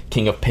Sailor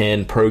King of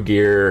Pen Pro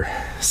Gear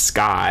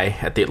Sky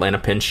at the Atlanta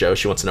Pen Show.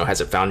 She wants to know,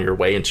 has it found your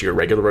way into your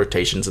regular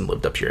rotations and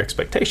lived up to your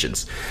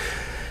expectations?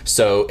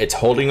 So it's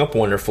holding up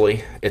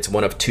wonderfully. It's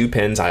one of 2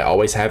 pens I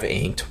always have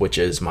inked, which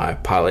is my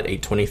Pilot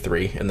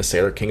 823 and the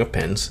Sailor King of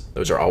Pens.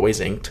 Those are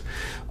always inked.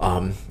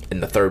 And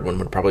the third one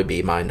would probably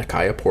be my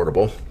Nakaya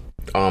Portable.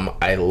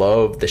 I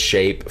love the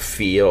shape,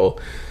 feel,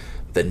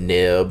 the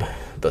nib,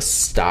 the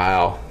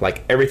style.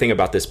 Like, everything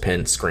about this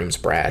pen screams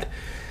Brad.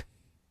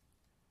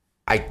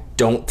 I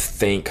don't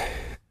think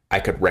I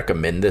could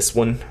recommend this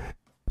one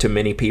to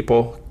many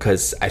people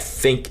because I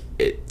think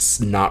it's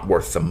not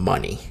worth the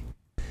money,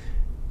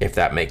 if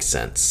that makes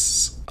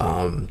sense.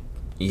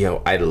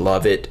 I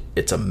love it.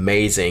 It's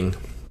amazing.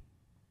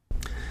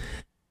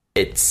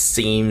 It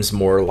seems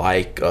more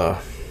like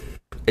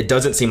it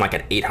doesn't seem like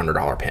an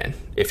 $800 pen,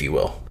 if you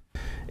will.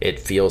 It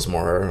feels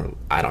more,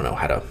 I don't know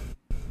how to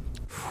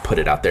put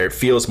it out there. It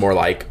feels more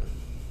like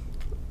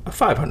a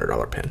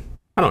 $500 pen.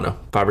 I don't know,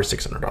 $500 or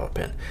 $600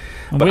 pen.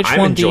 But which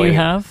one do you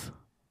have?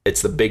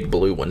 It's the big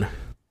blue one.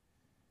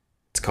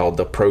 It's called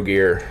the Pro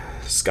Gear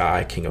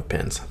Sky King of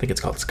Pens. I think it's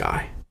called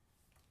Sky.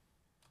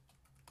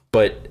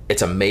 But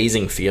it's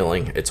amazing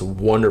feeling. It's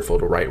wonderful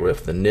to write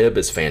with. The nib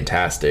is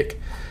fantastic.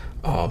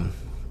 And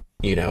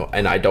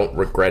I don't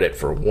regret it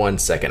for 1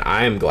 second.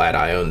 I am glad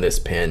I own this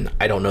pen.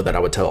 I don't know that I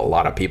would tell a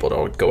lot of people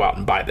to go out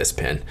and buy this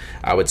pen.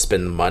 I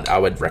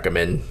would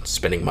recommend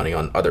spending money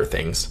on other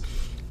things.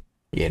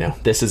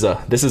 This is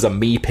a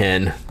me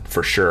pen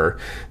for sure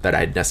that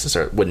I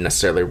wouldn't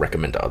necessarily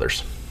recommend to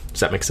others.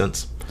 Does that make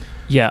sense?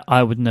 Yeah,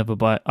 I would never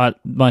buy.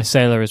 My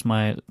Sailor is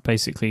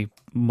basically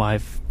my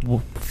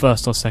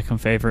first or second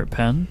favorite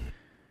pen.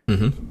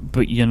 Mm-hmm.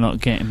 But you're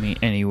not getting me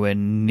anywhere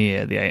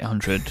near the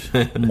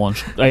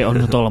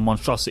 $800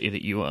 monstrosity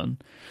that you earn.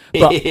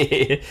 But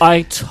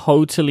I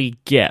totally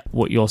get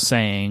what you're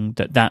saying,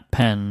 that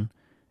pen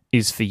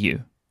is for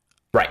you.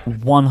 Right.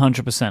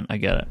 100% I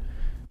get it.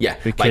 Yeah,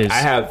 because I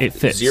have it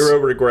fits. Zero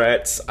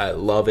regrets. I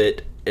love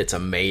it. It's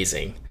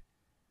amazing.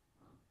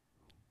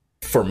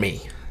 For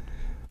me.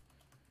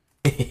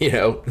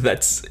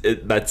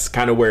 That's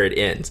kind of where it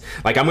ends.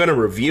 I'm going to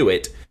review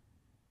it,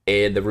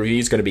 and the review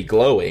is going to be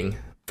glowing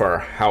for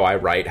how I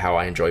write, how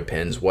I enjoy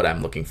pens, what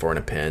I'm looking for in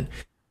a pen.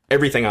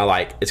 Everything I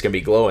like, it's going to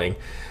be glowing,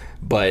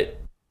 but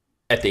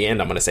at the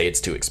end, I'm going to say it's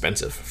too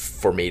expensive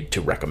for me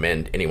to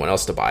recommend anyone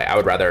else to buy. I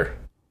would rather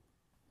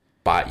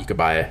you could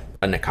buy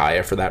a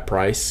Nikaya for that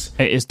price.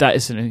 That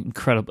is an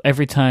incredible.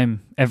 Every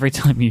time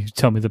you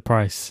tell me the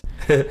price,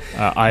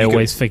 I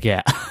always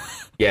forget.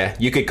 Yeah,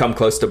 you could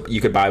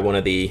buy one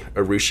of the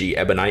Urushi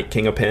Ebonite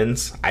King of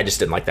pens. I just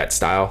didn't like that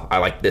style. I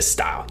like this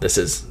style. This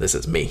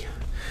is me.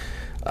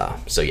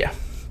 So yeah.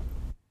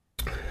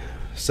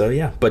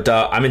 But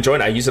I'm enjoying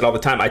it. I use it all the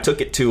time. I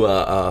took it to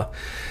our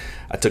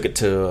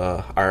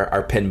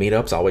pen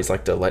meetups. I always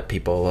like to let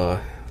people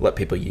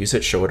use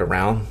it, show it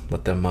around,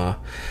 let them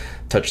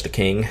touch the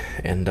King,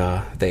 and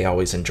they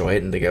always enjoy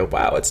it, and they go,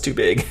 "Wow, it's too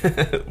big."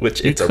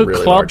 Which it's a really large pen. You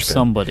could club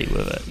somebody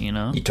with it,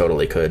 You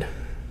totally could.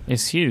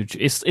 It's huge.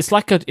 It's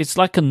like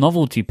a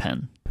novelty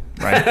pen,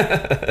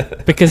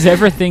 right? Because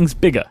everything's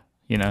bigger.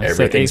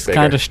 It's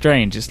kind of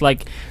strange. It's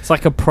like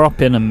a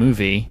prop in a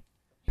movie.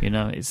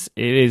 It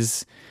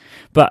is,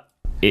 but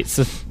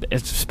it's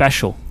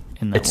special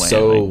in that way.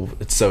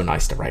 It's so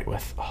nice to write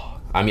with. Oh,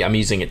 I'm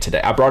using it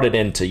today. I brought it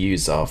in to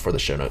use for the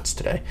show notes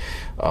today,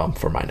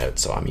 for my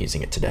notes. So I'm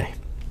using it today.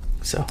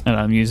 And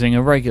I'm using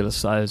a regular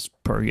size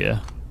Pro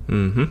Gear.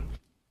 Well,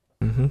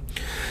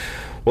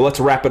 let's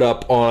wrap it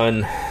up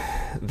on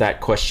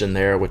that question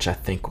there, which I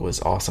think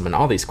was awesome, and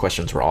all these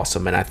questions were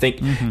awesome, and I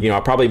think I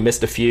probably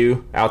missed a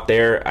few out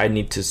there. I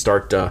need to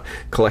start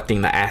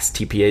collecting the Ask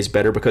TPAs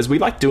better, because we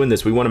like doing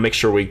this. We want to make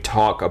sure we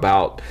talk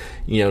about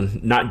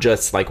not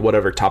just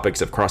whatever topics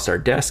have crossed our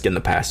desk in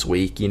the past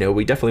week.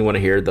 We definitely want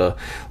to hear the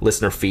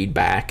listener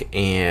feedback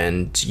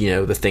and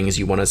the things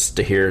you want us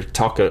to hear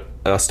talk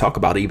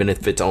about, even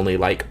if it's only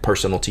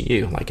personal to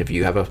you. If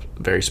you have a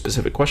very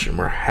specific question,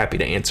 we're happy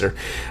to answer,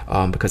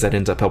 because that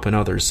ends up helping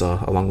others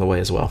along the way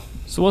as well.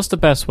 So what's the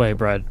best way,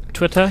 Brad?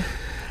 Twitter?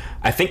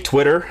 I think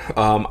Twitter,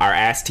 our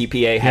Ask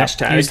TPA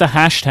hashtag. Use the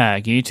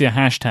hashtag. You need to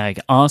hashtag.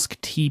 Ask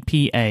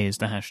TPA is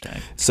the hashtag.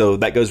 So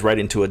that goes right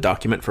into a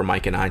document for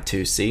Myke and I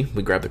to see.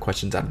 We grab the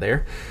questions out of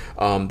there.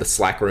 The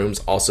Slack room's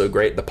also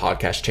great. The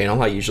podcast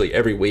channel. I usually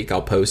every week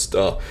I'll post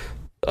a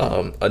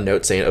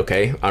note saying,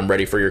 "Okay, I'm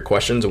ready for your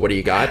questions. What do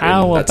you got?"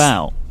 That's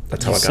how I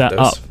got set those.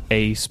 Up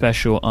a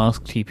special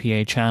Ask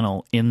TPA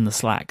channel in the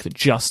Slack that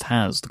just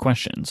has the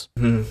questions.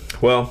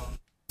 Well,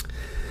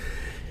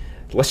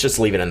 let's just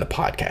leave it in the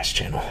podcast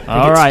channel.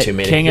 All right,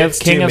 King of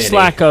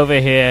Slack over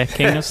here.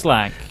 King of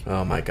Slack.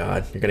 Oh my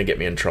God, you're gonna get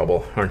me in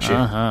trouble, aren't you?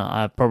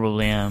 I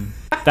probably am.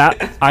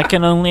 That I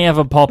can only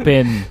ever pop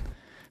in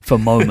for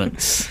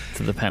moments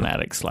to the Pen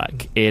Addict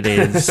Slack. It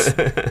is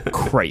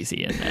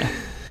crazy in there.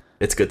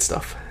 It's good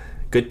stuff.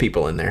 Good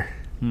people in there.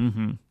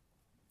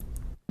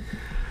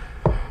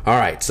 All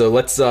right, so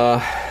let's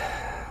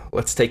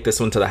take this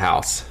one to the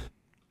house.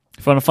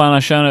 If you want to find our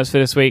show notes for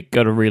this week,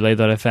 go to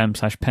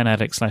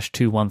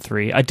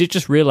relay.fm/penaddict/213. I did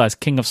just realize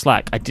King of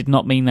Slack. I did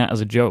not mean that as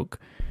a joke.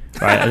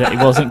 Right? It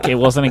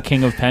wasn't a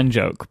King of Pen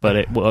joke, but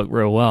it worked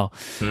real well.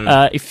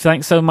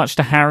 Thanks so much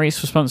to Harry's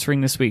for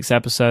sponsoring this week's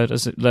episode.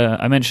 As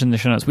I mentioned in the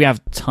show notes, we have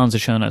tons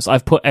of show notes.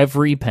 I've put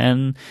every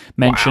pen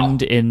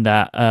mentioned in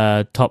that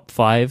top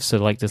 5, so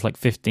there's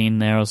 15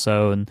 there or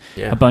so, and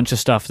a bunch of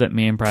stuff that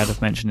me and Brad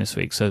have mentioned this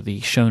week. So the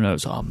show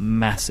notes are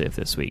massive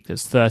this week.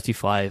 There's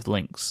 35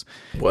 links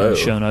in the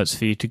show notes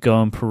for you to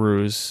go and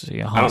peruse.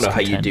 I don't know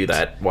how you do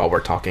that while we're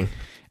talking.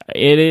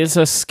 It is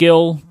a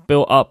skill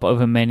built up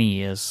over many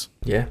years.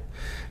 Yeah.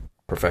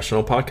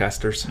 Professional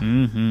podcasters.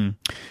 And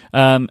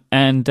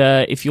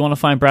if you want to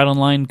find Brad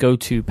online, go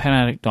to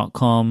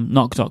penaddict.com,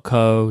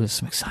 knock.co. There's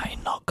some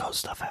exciting knock.co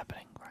stuff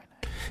happening right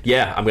now.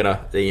 Yeah, I'm going to,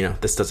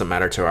 this doesn't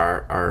matter to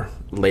our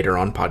later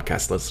on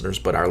podcast listeners,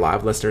 but our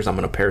live listeners, I'm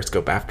going to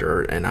Periscope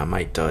after, and I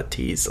might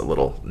tease a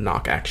little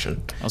knock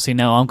action. I'll see.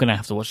 Now I'm going to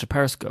have to watch the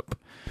Periscope.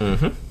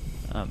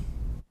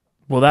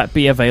 Will that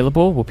be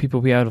available? Will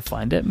people be able to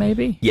find it,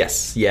 maybe?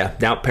 Yes, yeah.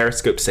 Now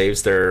Periscope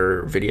saves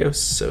their videos,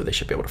 so they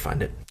should be able to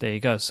find it. There you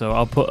go. So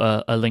I'll put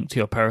a link to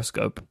your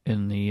Periscope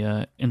in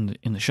the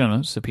show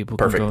notes so people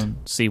can go and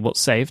see what's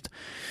saved.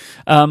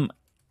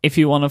 If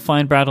you want to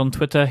find Brad on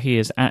Twitter, he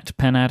is at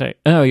penaddict.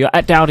 Oh, you're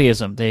at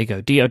Dowdyism. There you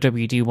go.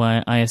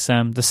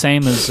 DOWDYISM.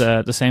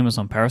 The same as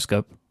on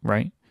Periscope,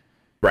 right?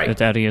 Right.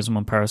 Dowdyism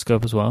on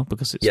Periscope as well,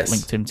 because it's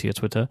linked into your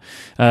Twitter.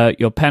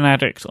 You're Pen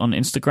Addict on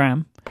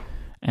Instagram.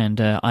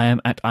 And I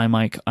am at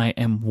iMyke,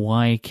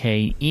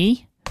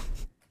 IMYKE.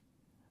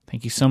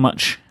 Thank you so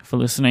much for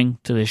listening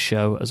to this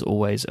show, as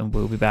always, and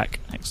we'll be back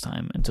next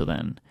time. Until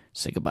then,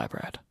 say goodbye,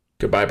 Brad.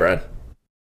 Goodbye, Brad.